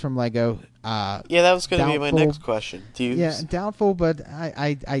sets from Lego. That was going to be my next question. Doubtful, but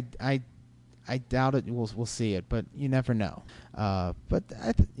I doubt it. We'll see it, but you never know. But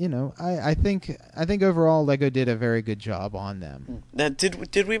I think overall Lego did a very good job on them. Now,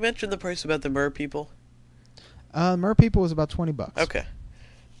 did we mention the price about the Mer people? Mer people was about $20. Okay,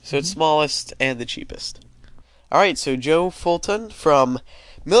 so it's smallest and the cheapest. All right, so Joe Fulton from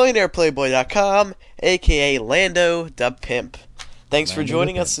MillionairePlayboy.com, aka Lando the Pimp. Thanks for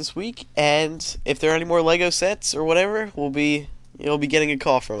joining us this week, and if there are any more Lego sets or whatever, you'll be getting a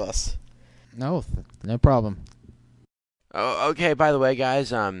call from us. No problem. Oh, okay. By the way,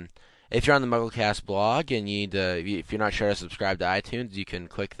 guys, if you're on the MuggleCast blog and if you're not sure to subscribe to iTunes, you can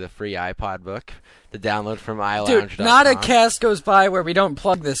click the free iPod book to download from iLounge.com. Dude, not a cast goes by where we don't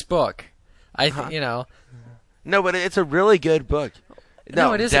plug this book. No, but it's a really good book.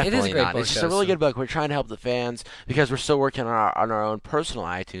 No, it is. Definitely it is a great not. book. It's just a really good book. We're trying to help the fans because we're still working on our own personal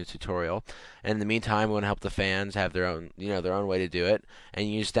iTunes tutorial. And in the meantime, we want to help the fans have their own way to do it. And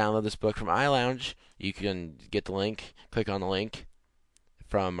you just download this book from iLounge. You can get the link, click on the link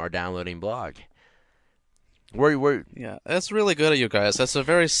from our downloading blog. Yeah, that's really good of you guys. That's a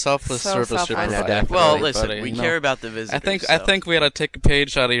very selfless service you're providing. Well, listen, we care about the visitors. I think we had to take a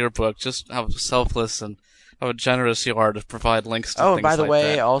page out of your book. Just how selfless and how generous you are to provide links to things like that. Oh, by the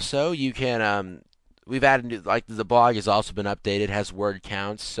way, also you can we've added the blog has also been updated, has word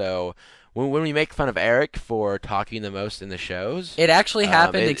counts. So when we make fun of Eric for talking the most in the shows, it actually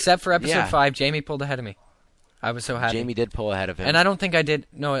happened. Except for episode 5, Jamie pulled ahead of me. I was so happy. Jamie did pull ahead of him, and I don't think I did.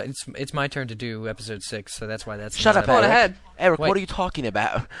 No, it's my turn to do episode 6, so that's why that's. Shut up, Eric. Ahead. Eric, Wait. what are you talking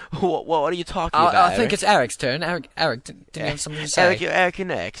about? What are you talking about? I think it's Eric's turn. Eric, did you have something to say? Eric, you're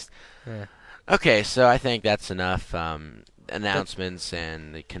next. Yeah. Okay, so I think that's enough announcements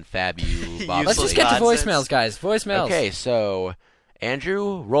and confab you. Bob Let's just get to voicemails, guys. Voicemails. Okay, so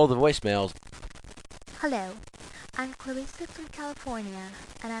Andrew, roll the voicemails. Hello, I'm Clarissa from California,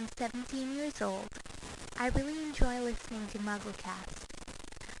 and I'm 17 years old. I really enjoy listening to MuggleCast.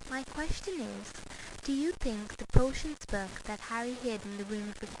 My question is, do you think the potions book that Harry hid in the Room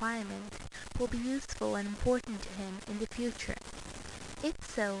of Requirement will be useful and important to him in the future? If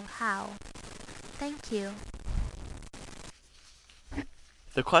so, how? Thank you.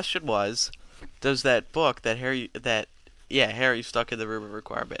 The question was, does that book that Harry stuck in the Room of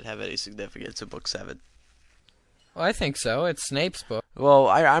Requirement have any significance in Book 7? Well, I think so. It's Snape's book. Well,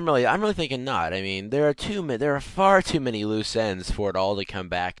 I'm really thinking not. I mean, there are far too many loose ends for it all to come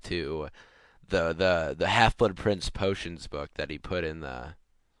back to the Half-Blood Prince potions book that he put in the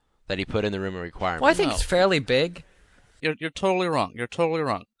Room of Requirement. Well, I think it's fairly big. You're totally wrong. You're totally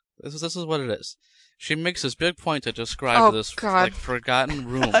wrong. This is what it is. She makes this big point to describe this forgotten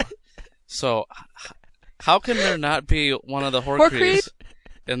room. So, how can there not be one of the Horcruxes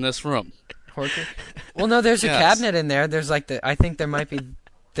in this room? Well, no, there's a cabinet in there. There's I think there might be.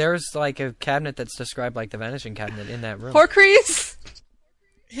 There's a cabinet that's described like the Vanishing Cabinet in that room. Horcrux?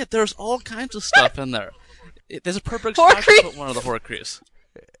 Yeah, there's all kinds of stuff in there. There's a perfect spot to put one of the Horcruxes.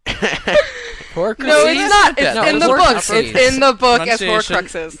 Horcruxes? No, it's not. It's in the book. It's in the book as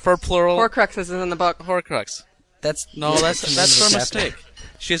Horcruxes. For plural. Horcruxes is in the book. Horcrux. That's her mistake.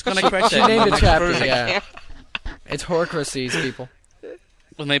 She's going to correct She that. named a chapter, yeah. It's Horcruxes, people.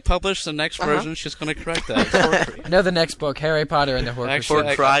 When they publish the next version, she's going to correct that. It's Horcrux. No, the next book, Harry Potter and the Horcrux.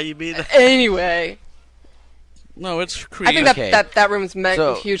 Horcrux, you mean? Anyway. No, it's Creed. I think that room's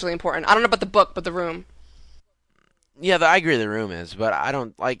hugely important. I don't know about the book, but the room. Yeah, I agree the room is, but I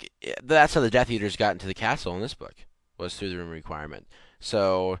don't like. That's how the Death Eaters got into the castle in this book, was through the room requirement.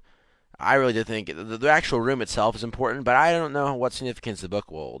 So I really do think the actual room itself is important, but I don't know what significance the book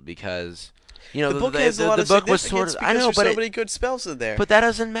will hold because the book has a lot of book was significance I know, there's but so many good spells in there. But that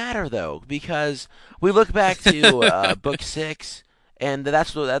doesn't matter though, because we look back to book 6, and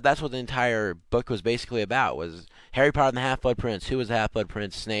that's what the entire book was basically about, was Harry Potter and the Half-Blood Prince. Who was the Half-Blood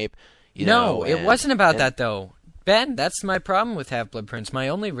Prince? Snape. It wasn't about that though. Ben, that's my problem with Half-Blood Prince. My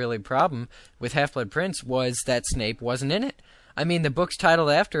only really problem with Half-Blood Prince was that Snape wasn't in it. I mean, the book's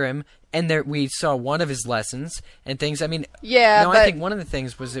titled after him, and we saw one of his lessons and things. I mean, I think one of the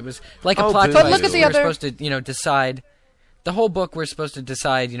things was it was like a plot device. But look at the other. We're supposed to, decide. The whole book, we're supposed to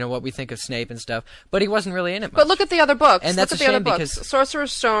decide, what we think of Snape and stuff, but he wasn't really in it much. But look at the other books. And that's look at the other books.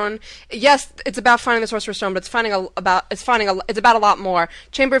 Sorcerer's Stone. Yes, it's about finding the Sorcerer's Stone, but it's about a lot more.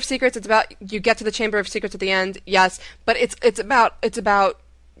 Chamber of Secrets. It's about you get to the Chamber of Secrets at the end. Yes, but it's about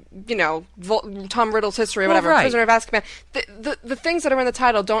Tom Riddle's history or whatever. Right. Prisoner of Azkaban. The things that are in the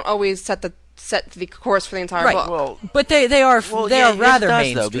title don't always set the course for the entire book. Well, but they are rather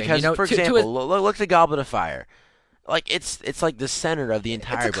mainstream. Though, because for example, look at the Goblet of Fire. Like it's like the center of the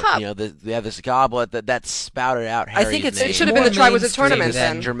entire book. They have this goblet that's spouted out Harry's I think name. It should have been the Triwizard Tournament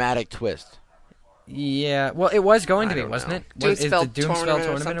then. Dramatic twist. Yeah, well, it was going to be, wasn't it? Doomspell the Doomspell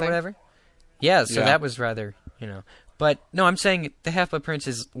tournament or whatever? Yeah, so that was rather, But, no, I'm saying the Half-Blood Prince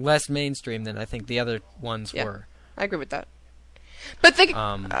is less mainstream than I think the other ones were. I agree with that. But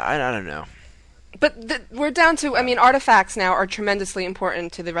I don't know. But we're down to, artifacts now are tremendously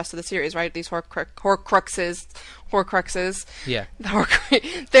important to the rest of the series, right? These Horcruxes. Yeah.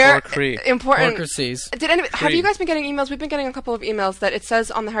 They're important. Horcruxes. Have you guys been getting emails? We've been getting a couple of emails that it says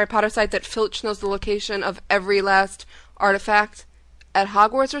on the Harry Potter site that Filch knows the location of every last artifact at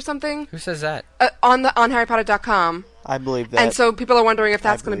Hogwarts or something. Who says that? On HarryPotter.com. I believe that. And so people are wondering if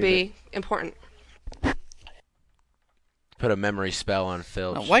that's going to be important. Put a memory spell on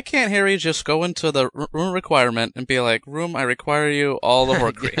Filch. Now, why can't Harry just go into the room requirement and be like, "Room, I require you all the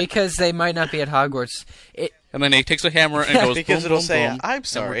Horcrux"? Because they might not be at Hogwarts. And then he takes a hammer and goes, because boom, it'll boom, say, boom, "I'm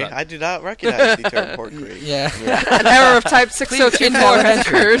sorry, I do not recognize the term Horcrux." Yeah. An error of type 6024 has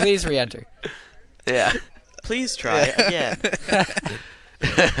occurred. Please re-enter. Yeah. Please try again.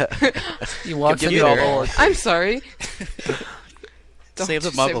 You walk in there. I'm sorry. Save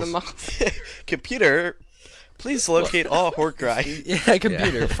the muggles. Computer, please locate all Horcrux. Yeah,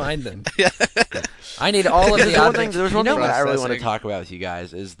 computer, find them. I need all of the objects. There's one thing that I really want to talk about with you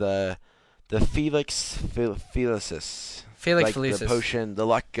guys is the Felix Felicis. Felix Felicis. The potion, the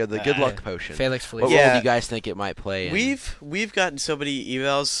good luck potion. Felix Felicis. What role do you guys think it might play in? We've gotten so many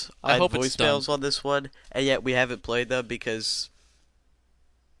emails and voicemails on this one, and yet we haven't played them because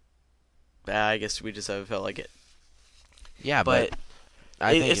I guess we just haven't felt like it. Yeah, but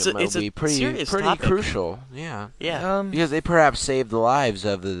I think it will be pretty crucial. Yeah. Because they perhaps saved the lives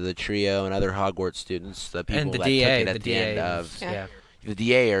of the trio and other Hogwarts students, the people that took it at the end of the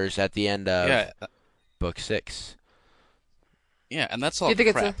DAers at the end of book 6. Yeah, and that's all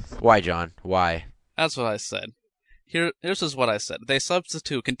crap. Why, John? Why? That's what I said. Here's what I said. They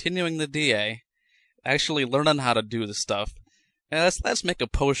substitute continuing the DA, actually learning how to do the stuff, and let's make a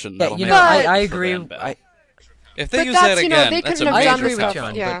potion. Yeah, I agree. If they use that again, that's a major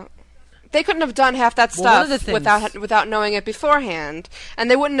stuff. Yeah. They couldn't have done half that stuff without knowing it beforehand,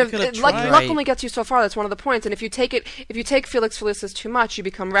 and they wouldn't have. Luck only gets you so far. That's one of the points. And if you take Felix Felicis too much, you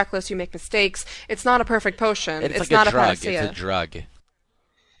become reckless. You make mistakes. It's not a perfect potion. It's like not a drug. panacea. It's a drug.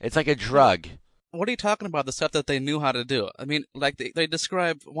 It's like a drug. What are you talking about? The stuff that they knew how to do. I mean, like they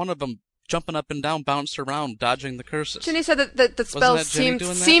describe one of them jumping up and down, bouncing around, dodging the curses. Ginny said that the spells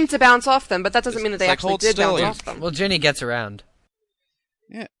seemed to bounce off them, but that doesn't mean that they actually did bounce off them. Well, Ginny gets around.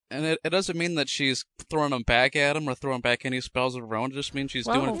 Yeah, and it doesn't mean that she's throwing them back at him or throwing back any spells of her own. It just means she's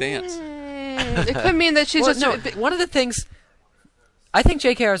doing a dance. It could mean that she's one of the things. I think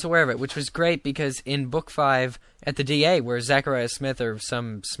JK is aware of it, which was great because in book 5 at the DA, where Zachariah Smith or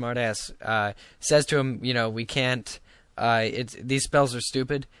some smartass says to him, we can't. These spells are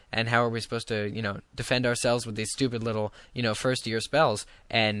stupid, and how are we supposed to, defend ourselves with these stupid little, first-year spells?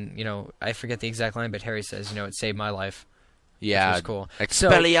 And I forget the exact line, but Harry says, it saved my life. Yeah, which was cool.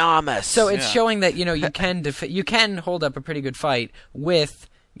 Expelliarmus. So it's showing that you can hold up a pretty good fight with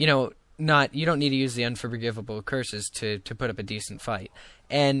you don't need to use the unforgivable curses to put up a decent fight.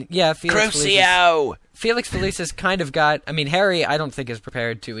 And yeah, Felix Felicis kind of got. I mean, Harry, I don't think is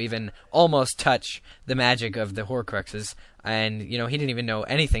prepared to even almost touch the magic of the Horcruxes, and he didn't even know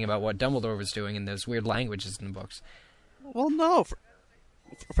anything about what Dumbledore was doing in those weird languages in the books. Well, no,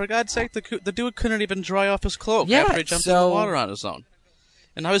 for God's sake, the dude couldn't even dry off his cloak after he jumped in the water on his own,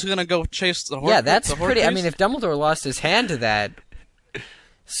 and now he's gonna go chase the Horcrux. Yeah, that's pretty. I mean, if Dumbledore lost his hand to that,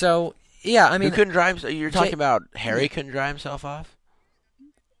 so yeah, I mean, who couldn't dry himself? You're talking about Harry couldn't dry himself off.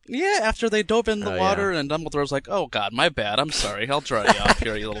 Yeah, after they dove in the water, and Dumbledore's like, "Oh God, my bad. I'm sorry. I'll dry you off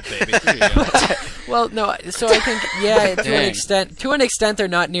here, you little baby." Here you go. Well, no. So I think, to an extent, they're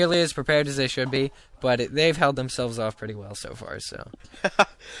not nearly as prepared as they should be, but they've held themselves off pretty well so far. So,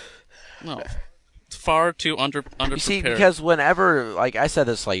 no, far too underprepared. You see, because whenever, like I said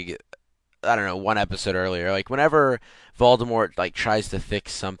this, like I don't know, one episode earlier, like whenever Voldemort like tries to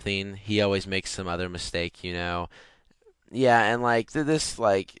fix something, he always makes some other mistake, Yeah, and like this,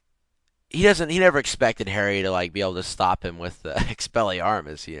 like he never expected Harry to like be able to stop him with the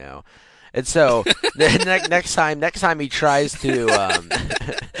Expelliarmus, And so next time he tries to,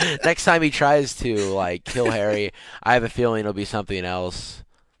 like kill Harry, I have a feeling it'll be something else.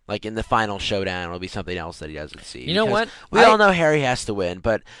 Like in the final showdown, it'll be something else that he doesn't see. You know what? We all know Harry has to win,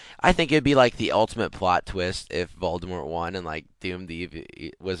 but I think it'd be like the ultimate plot twist if Voldemort won and like doomed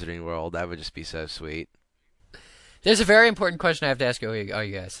the Wizarding World. That would just be so sweet. There's a very important question I have to ask all you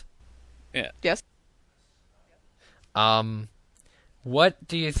guys. Yeah. Yes. What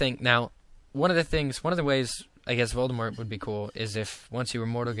do you think? Now, one of the ways I guess Voldemort would be cool is if once he were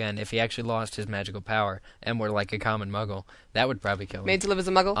mortal again, if he actually lost his magical power and were like a common Muggle, that would probably kill him. Made to live as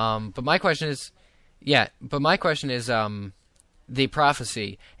a Muggle. But my question is, the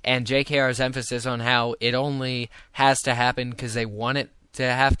prophecy and JKR's emphasis on how it only has to happen because they want it to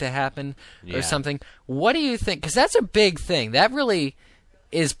have to happen or something. What do you think? Because that's a big thing. That really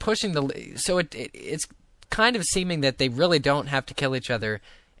is pushing so it's kind of seeming that they really don't have to kill each other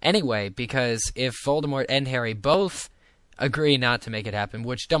anyway, because if Voldemort and Harry both agree not to make it happen,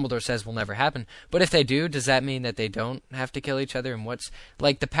 which Dumbledore says will never happen, but if they do, does that mean that they don't have to kill each other? And what's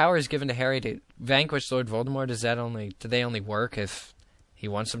like the powers given to Harry to vanquish Lord Voldemort? Do they only work if he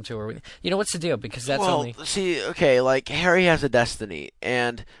wants them to, or what's the deal? Because that's like Harry has a destiny,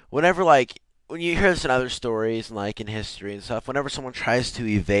 and whenever like when you hear this in other stories and like in history and stuff, whenever someone tries to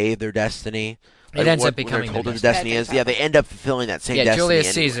evade their destiny, it ends up becoming what their destiny is. Yeah, they end up fulfilling that same destiny.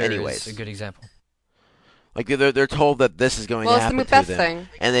 Julius Caesar anyways. is a good example. Like they're told that this is going to happen to them, thing.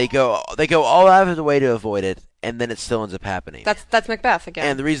 And they go all out of the way to avoid it, and then it still ends up happening. That's Macbeth again.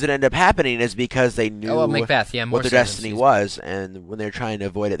 And the reason it ended up happening is because they knew what their destiny was, and when they're trying to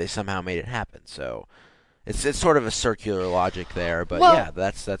avoid it, they somehow made it happen. So it's sort of a circular logic there, but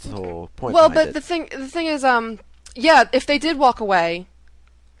that's the whole point. Well, but the thing is, if they did walk away,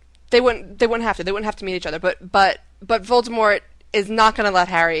 they wouldn't have to. They wouldn't have to meet each other. But Voldemort is not going to let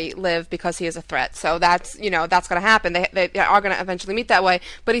Harry live because he is a threat. So that's going to happen. They are going to eventually meet that way.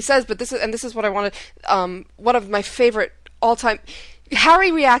 But he says, this is what I wanted. One of my favorite all-time.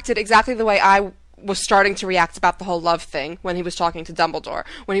 Harry reacted exactly the way I was starting to react about the whole love thing when he was talking to Dumbledore.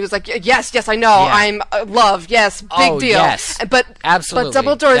 When he was like, yes, I know, I'm love, yes, big deal. Yes. But absolutely.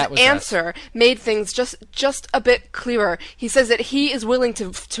 But Dumbledore's answer made things just a bit clearer. He says that he is willing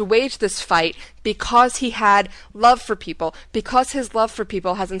to wage this fight because he had love for people, because his love for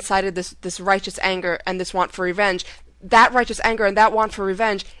people has incited this righteous anger and this want for revenge. That righteous anger and that want for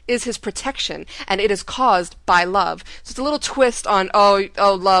revenge is his protection, and it is caused by love. So it's a little twist on,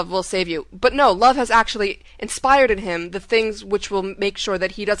 love will save you. But no, love has actually inspired in him the things which will make sure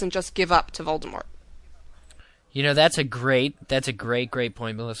that he doesn't just give up to Voldemort. That's a great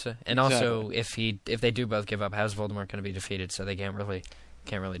point, Melissa. And also, if they do both give up, how's Voldemort going to be defeated? So they can't really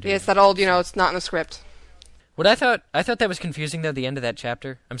do it's that old, it's not in the script. What I thought that was confusing, though, the end of that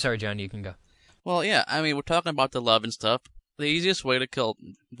chapter. I'm sorry, John, you can go. Well, yeah, I mean, we're talking about the love and stuff. The easiest way to kill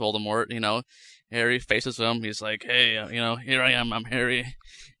Voldemort, Harry faces him. He's like, hey, here I am, I'm Harry.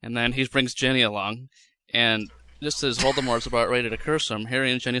 And then he brings Ginny along. And just as Voldemort's about ready to curse him,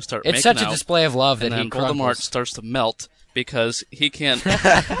 Harry and Ginny start making out. It's such a display of love that he crumples. Voldemort starts to melt because he can't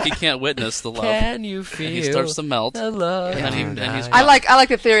witness the love. Can you feel and he starts to melt. The love? And he's I like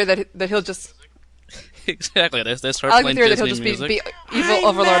the theory that he'll just... Exactly. They start playing Disney that he'll just music. be evil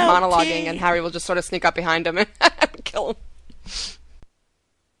overlord monologuing, and Harry will just sort of sneak up behind him and kill him.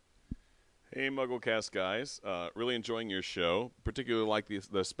 Hey, MuggleCast guys. Really enjoying your show. Particularly like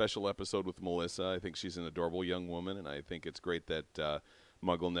the special episode with Melissa. I think she's an adorable young woman, and I think it's great that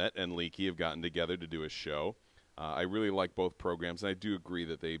MuggleNet and Leaky have gotten together to do a show. I really like both programs, and I do agree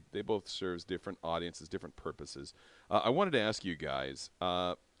that they both serve different audiences, different purposes. I wanted to ask you guys,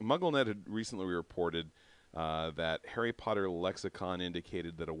 MuggleNet had recently reported that Harry Potter Lexicon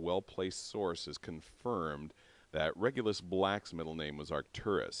indicated that a well-placed source has confirmed that Regulus Black's middle name was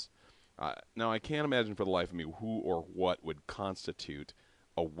Arcturus. Now, I can't imagine for the life of me who or what would constitute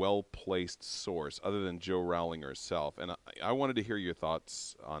a well-placed source other than Jo Rowling herself, and I wanted to hear your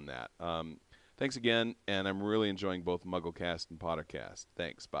thoughts on that. Thanks again, and I'm really enjoying both MuggleCast and Pottercast.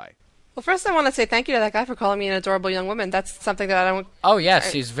 Thanks, bye. Well, first I want to say thank you to that guy for calling me an adorable young woman. That's something that I don't... Oh,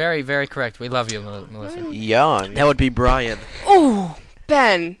 yes, he's very, very correct. We love you, Melissa. Young. That would be Brian. Ooh,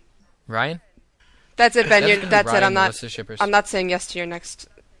 Ben. Ryan? That's it, Ben. That's it. I'm not saying yes to your next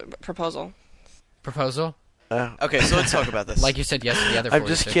proposal. Proposal? Okay, so let's talk about this. Like you said yes to the other I'm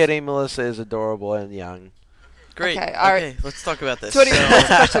just kidding. Melissa is adorable and young. Great. Okay, all right. Okay, let's talk about this. So what do you, next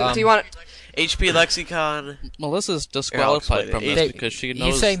question, do you want... HP Lexicon. Melissa's disqualified from this because she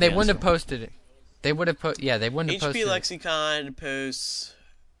knows. He's saying they the wouldn't answer. have posted it. They would have put. Yeah, they wouldn't have posted HP Lexicon posts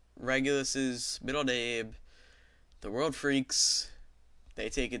Regulus's middle name. The World Freaks. They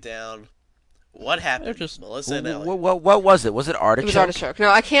take it down. What happened? Melissa and Ellie. What was it? Was it artichoke? It was artichoke. No,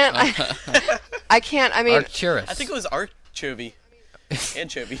 I can't. I can't. I mean, Arcturus. I think it was Archovy.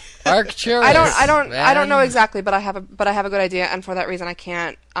 Anchovy. Arcturus. I don't know exactly, but I have a good idea, and for that reason, I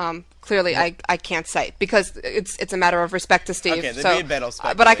can't. Clearly, I can't say because it's a matter of respect to Steve. Okay, then so, me and Ben will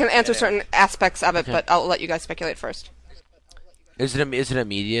speculate. but I can answer certain aspects of it. But I'll let you guys speculate first. Is it a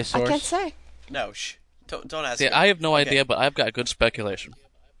media source? I can't say. No, don't ask. See, me. I have no idea, but I've got good speculation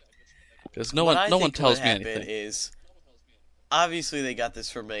because no one tells me anything. Is obviously they got this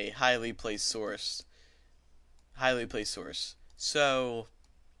from a highly placed source. So,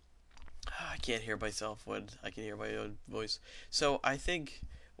 I can't hear myself when I can hear my own voice. So, I think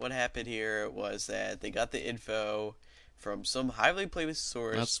what happened here was that they got the info from some highly placed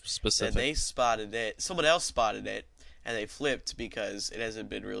source. That's specific. And they spotted it. Someone else spotted it, and they flipped because it hasn't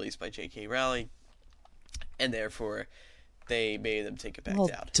been released by JK Rowling, and therefore they made them take it back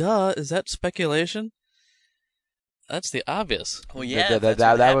down. Duh, is that speculation? That's the obvious. Well, yeah,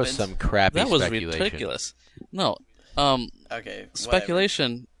 that was some crappy That was speculation. ridiculous. No. Okay.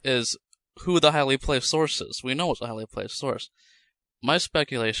 Speculation is who the highly placed source is. We know it's a highly placed source. My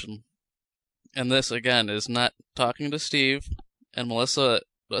speculation, and this again is not talking to Steve, and Melissa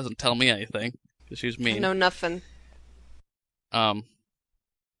doesn't tell me anything because she's mean. I know nothing. I'm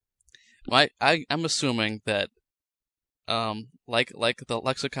assuming that, like the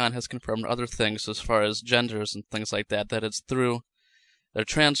lexicon has confirmed other things as far as genders and things like that, that it's through their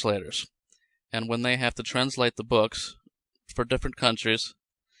translators. And when they have to translate the books for different countries,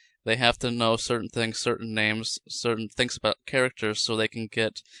 they have to know certain things, certain names, certain things about characters so they can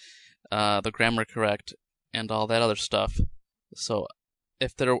get the grammar correct and all that other stuff. So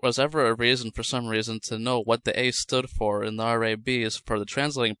if there was ever a reason, for some reason, to know what the A stood for in the R.A.B. is for the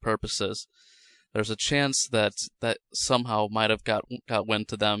translating purposes, there's a chance that somehow might have got wind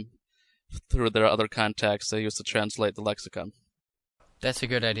to them through their other contacts they used to translate the lexicon. That's a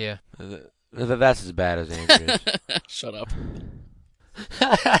good idea. That's as bad as Andrew's. Shut up.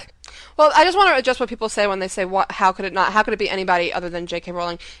 Well, I just want to address what people say when they say, how could it be anybody other than J.K.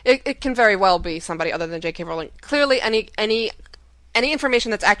 Rowling? It can very well be somebody other than J.K. Rowling. Clearly, any information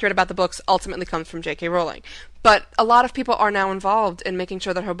that's accurate about the books ultimately comes from J.K. Rowling. But a lot of people are now involved in making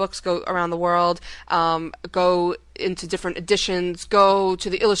sure that her books go around the world, go into different editions, go to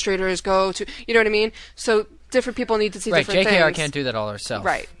the illustrators, go to, you know what I mean? So different people need to see different things. Right, JKR can't do that all herself.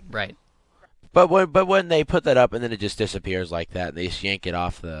 Right. But when they put that up and then it just disappears like that, and they just yank it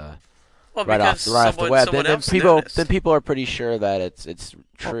off the right off the web, then people are pretty sure that it's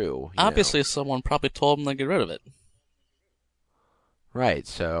true. Obviously, someone probably told them to get rid of it. Right.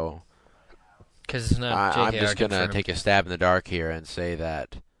 So, because it's not I'm just gonna take a stab in the dark here and say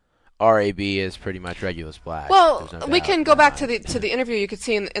that R.A.B. is pretty much Regulus Black. Well, we can go back to the interview. You could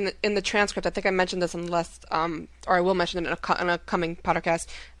see in the transcript. I think I mentioned this in the last, or I will mention it in a coming podcast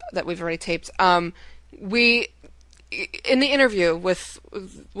that we've already taped. We in the interview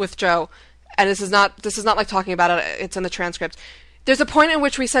with Joe, and this is not like talking about it. It's in the transcript. There's a point in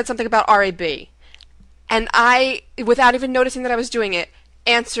which we said something about R.A.B. And I, without even noticing that I was doing it,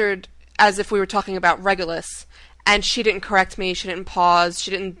 answered as if we were talking about Regulus. And she didn't correct me. She didn't pause.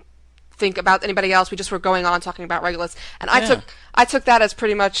 She didn't think about anybody else. We just were going on talking about Regulus. And I took that as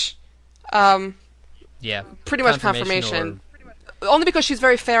pretty much, pretty much confirmation. Only because she's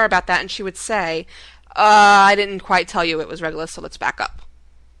very fair about that, and she would say, I didn't quite tell you it was Regulus, so let's back up.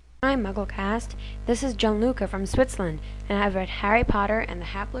 Hi, MuggleCast. This is Gianluca from Switzerland, and I've read Harry Potter and the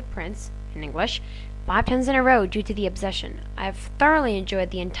Half-Blood Prince, in English, 5 times in a row due to the obsession. I've thoroughly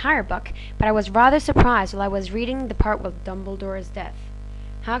enjoyed the entire book, but I was rather surprised while I was reading the part with Dumbledore's death.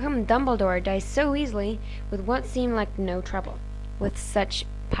 How come Dumbledore dies so easily with what seemed like no trouble? With such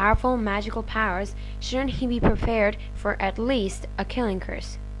powerful magical powers, shouldn't he be prepared for at least a killing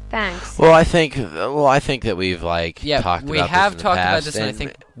curse? Thanks. Well, I think that we've talked about we have this talked in the about past, this, and I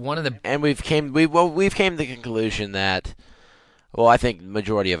think one of the we've came to the conclusion that, well, I think the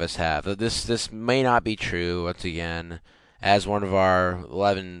majority of us have that this may not be true. Once again, as one of our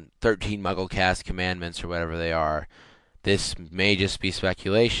 13 MuggleCast commandments or whatever they are, this may just be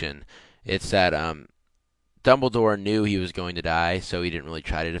speculation. It's that Dumbledore knew he was going to die, so he didn't really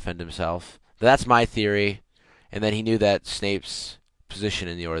try to defend himself. That's my theory, and then he knew that Snape's position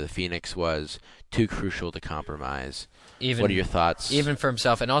in the Order of the Phoenix was too crucial to compromise. What are your thoughts? Even for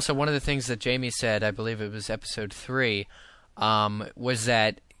himself. And also one of the things that Jamie said, I believe it was episode 3, was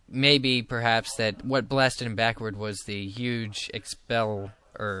that maybe perhaps that what blasted him backward was the huge expulsion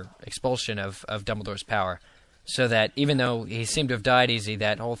of Dumbledore's power. So that even though he seemed to have died easy,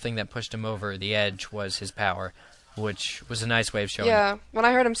 that whole thing that pushed him over the edge was his power, which was a nice way of showing Yeah, it. when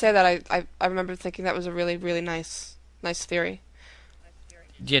I heard him say that, I remember thinking that was a really, really nice theory.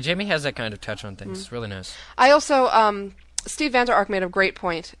 Yeah, Jamie has that kind of touch on things. It's really nice. I also, Steve Vander Ark made a great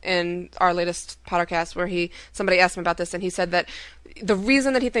point in our latest podcast where somebody asked him about this, and he said that the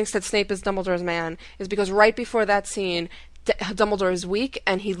reason that he thinks that Snape is Dumbledore's man is because right before that scene, Dumbledore is weak,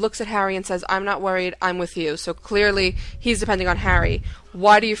 and he looks at Harry and says, "I'm not worried, I'm with you." So clearly, he's depending on Harry.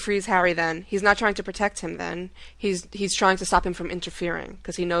 Why do you freeze Harry then? He's not trying to protect him then. He's trying to stop him from interfering,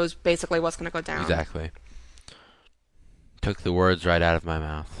 because he knows basically what's going to go down. Exactly. Took the words right out of my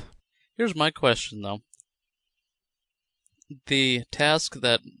mouth. Here's my question, though. The task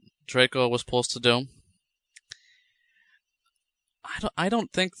that Draco was supposed to do, I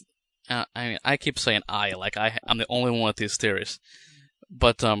don't think... I keep saying I'm the only one with these theories.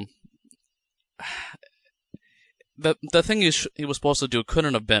 But the thing he was supposed to do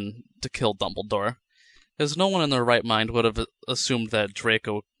couldn't have been to kill Dumbledore, because no one in their right mind would have assumed that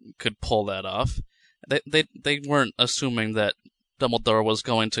Draco could pull that off. They weren't assuming that Dumbledore was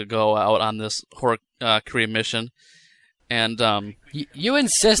going to go out on this Horcrux mission and you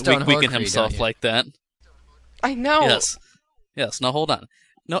insist on weaken Horcrux, himself like that. I know. Yes. Now hold on.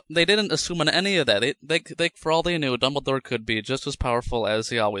 No, they didn't assume on any of that. They for all they knew, Dumbledore could be just as powerful as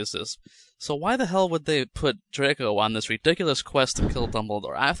he always is. So why the hell would they put Draco on this ridiculous quest to kill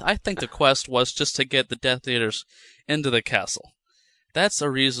Dumbledore? I think the quest was just to get the Death Eaters into the castle. That's a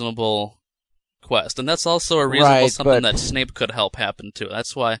reasonable quest, and that's also a reasonable something that Snape could help happen too.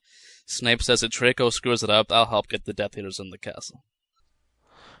 That's why Snape says if Draco screws it up, I'll help get the Death Eaters in the castle.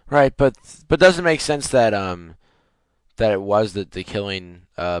 Right, but doesn't it make sense that it was the killing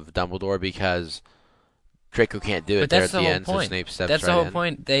of Dumbledore because Draco can't do it there at the end, so Snape steps right in. That's the whole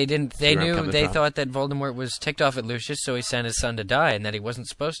point. They thought that Voldemort was ticked off at Lucius, so he sent his son to die, and that he wasn't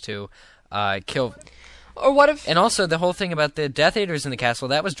supposed to kill. Or what if... And also, the whole thing about the Death Eaters in the castle,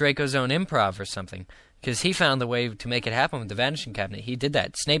 that was Draco's own improv or something. Because he found the way to make it happen with the Vanishing Cabinet. He did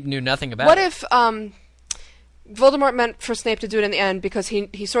that. Snape knew nothing about it. What if Voldemort meant for Snape to do it in the end because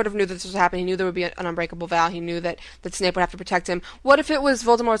he sort of knew that this was happening. He knew there would be an unbreakable vow. He knew that Snape would have to protect him. What if it was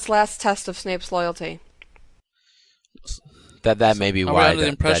Voldemort's last test of Snape's loyalty? That may be why. Are we under the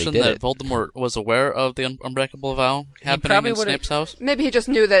impression that he did Voldemort was aware of the Unbreakable Vow happening in Snape's house? Maybe he just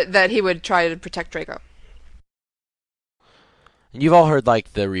knew that he would try to protect Draco. You've all heard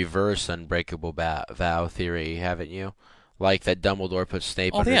the reverse Unbreakable Vow theory, haven't you? Like that Dumbledore put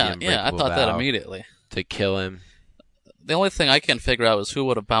Snape under the Unbreakable Vow. Yeah, I thought that immediately. To kill him. The only thing I can't figure out is who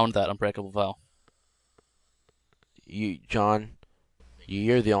would have bound that Unbreakable Vow. John,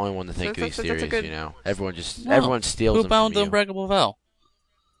 you're the only one to think of these theories. You know, everyone steals them. Who bound from the Unbreakable Vow?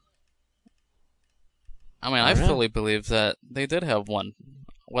 I mean, I fully believe that they did have one.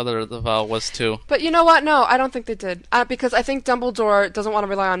 Whether the vow was to... But you know what? No, I don't think they did. Because I think Dumbledore doesn't want to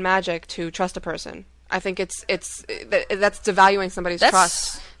rely on magic to trust a person. I think that's devaluing somebody's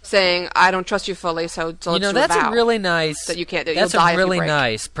trust, saying, I don't trust you fully, so let's do a that's vow a really nice... That you can't do. That's You'll die a really if you break.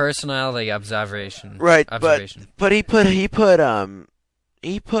 nice personality observation. Right, but he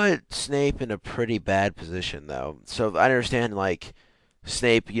put Snape in a pretty bad position, though. So I understand,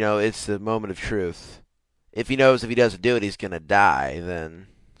 Snape, it's the moment of truth. If he knows if he doesn't do it, he's going to die, then...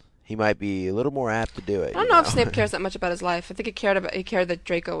 he might be a little more apt to do it. I don't know if Snape cares that much about his life. I think he cared that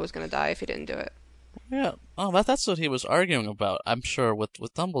Draco was going to die if he didn't do it. Yeah, that's what he was arguing about, I'm sure, with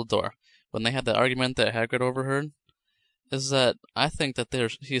Dumbledore. When they had that argument that Hagrid overheard, is that I think that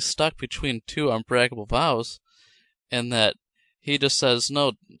he's stuck between two unbreakable vows, and that he just says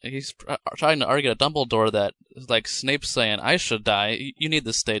no. He's trying to argue to Dumbledore that, like, Snape's saying, I should die. You need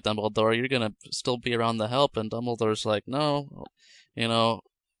to stay, Dumbledore. You're going to still be around to help. And Dumbledore's like, no,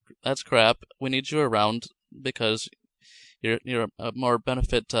 that's crap. We need you around because you're a more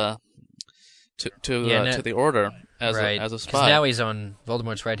benefit to the Order as a spy. Because now he's on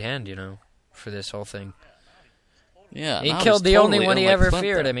Voldemort's right hand, for this whole thing. Yeah. He killed the only one he ever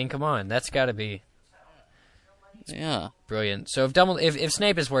feared. I mean, come on. That's got to be... Yeah. Brilliant. So if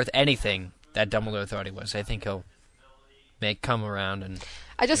Snape is worth anything that Dumbledore thought he was, I think he'll come around and...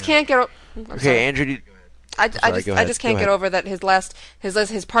 I just can't get... Okay, Andrew... I just can't get over that his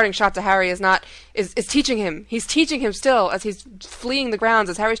parting shot to Harry is teaching him. He's teaching him still as he's fleeing the grounds,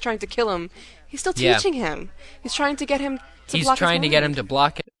 as Harry's trying to kill him. He's still teaching him. He's trying to get him to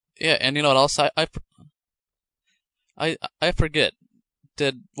block it. Yeah, and you know what else? I forget.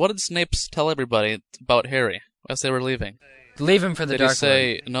 What did Snape tell everybody about Harry as they were leaving? Leave him for the Dark Lord.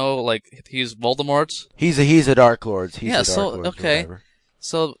 Did he say no? Like he's Voldemort's? He's a Dark Lord. Okay.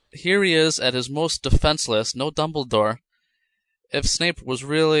 So here he is at his most defenseless. No Dumbledore. If Snape was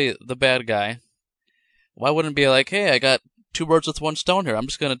really the bad guy, why wouldn't it be like, hey, I got 2 birds with 1 stone here. I'm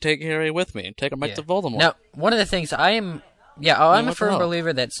just going to take Harry with me and take him back to Voldemort. Now, one of the things I'm a firm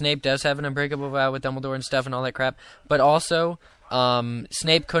believer that Snape does have an unbreakable vow with Dumbledore and stuff and all that crap, but also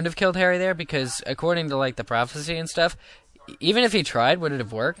Snape couldn't have killed Harry there because according to like the prophecy and stuff, even if he tried, would it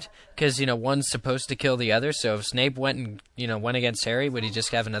have worked? Because, one's supposed to kill the other, so if Snape went against Harry, would he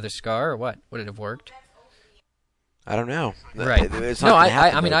just have another scar or what? Would it have worked? I don't know. Right.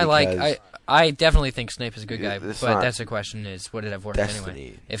 I definitely think Snape is a good guy, but that's the question is, would it have worked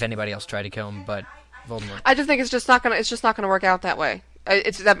anyway? If anybody else tried to kill him, but Voldemort. I just think it's just not gonna work out that way.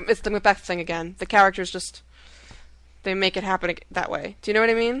 It's the Macbeth thing again. The characters just, they make it happen that way. Do you know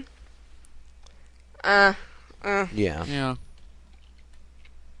what I mean? Yeah.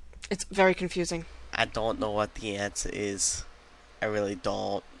 It's very confusing. I don't know what the answer is. I really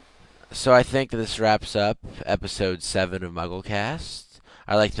don't. So I think this wraps up episode 7 of MuggleCast.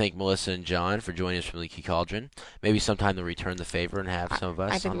 I'd like to thank Melissa and John for joining us from Leaky Cauldron. Maybe sometime they'll return the favor and have some of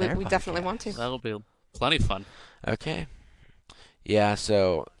us. I think we definitely want to. That'll be plenty fun. Okay. Yeah.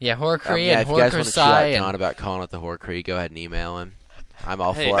 So. Yeah, Horcrux and Horcrux. If you guys want to chat John about calling it the Horcrux, go ahead and email him. I'm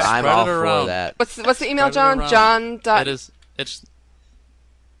all for it. I'm all for that. What's the email, John? John. It's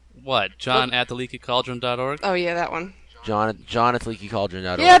what? John at theleakycauldron.org? Oh yeah, that one. John at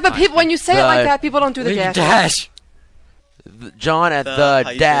theleakycauldron.org. Yeah, but when you say it like that, people don't do the dash. John at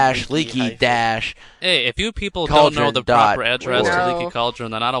the dash leaky dash. Hey, if you people don't know the proper address to Leaky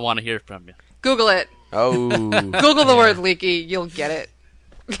Cauldron, then I don't want to hear from you. Google it. Oh. Google the word leaky, you'll get it.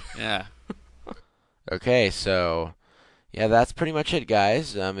 Yeah. Okay, so yeah, that's pretty much it,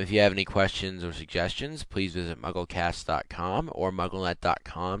 guys. If you have any questions or suggestions, please visit MuggleCast.com or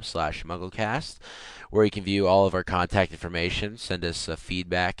MuggleNet.com/MuggleCast, where you can view all of our contact information. Send us a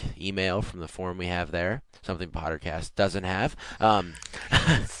feedback email from the form we have there. Something Pottercast doesn't have.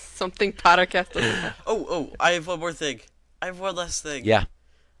 Something Pottercast doesn't have. Oh, I have one more thing. I have one last thing. Yeah.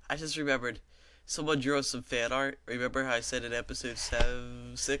 I just remembered. Someone drew some fan art. Remember how I said in episode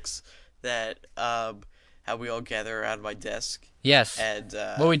 6 that how we all gather around my desk? Yes. And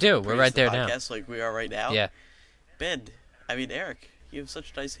well, we do. We're right there now. Like we are right now. Yeah. Eric, you have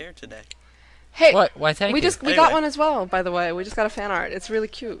such nice hair today. Hey, why? Thank you. We got one as well, by the way. We just got a fan art. It's really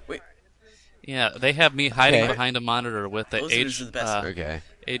cute. Wait. Yeah, they have me hiding behind a monitor with the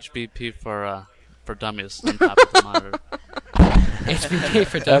HBP for dummies on top of the monitor. HBP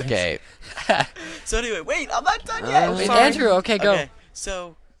for dummies. Okay. So anyway, wait, I'm not done yet. Wait, Andrew, okay, go. Okay,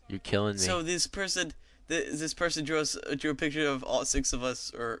 so you're killing me. So this person drew a picture of all 6 of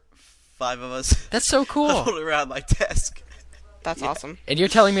us or 5 of us. That's so cool. Holding around my desk. That's awesome. And you're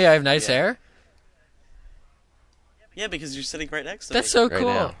telling me I have nice hair? Yeah, because you're sitting right next to me. That's so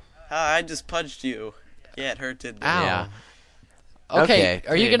cool. Now. I just punched you. Yeah, it hurt, didn't it? Ow. Yeah. Okay,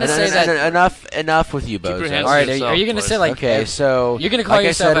 are you going to say that... Enough with you, Bozo. All right, are you going to say, like... Okay, so... You're going to call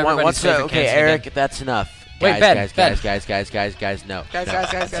yourself everybody's favorite Okay, Eric, that's enough. Wait, guys, Ben. Guys, no. Guys.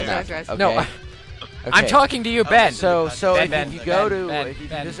 Okay. No, I'm talking to you, Ben. So Ben, if you go to...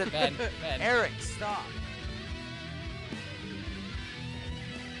 Ben, Eric, stop.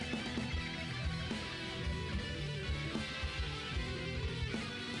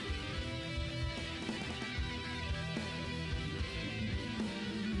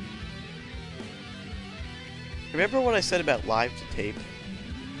 Remember what I said about live to tape?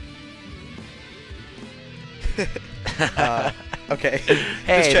 Okay.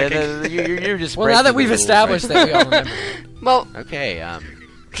 Hey, just checking. you're just. Well, now that we've established that, we all remember. Well, okay.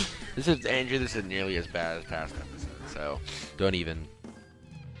 This is Andrew. This is nearly as bad as past episodes, so don't even.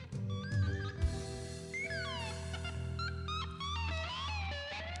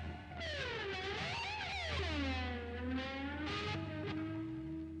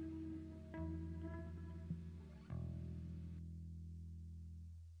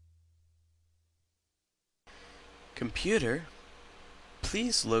 Computer,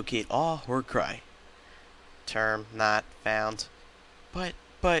 please locate all Horcrux. Term not found.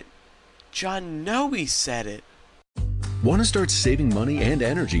 But, John Noe said it. Want to start saving money and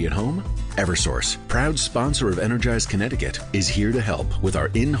energy at home? Eversource, proud sponsor of Energize Connecticut, is here to help with our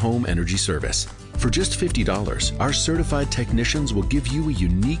in-home energy service. For just $50, our certified technicians will give you a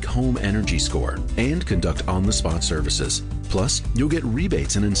unique home energy score and conduct on-the-spot services. Plus, you'll get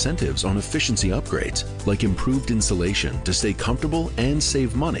rebates and incentives on efficiency upgrades, like improved insulation to stay comfortable and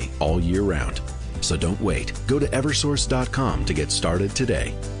save money all year round. So don't wait. Go to eversource.com to get started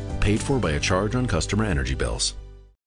today. Paid for by a charge on customer energy bills.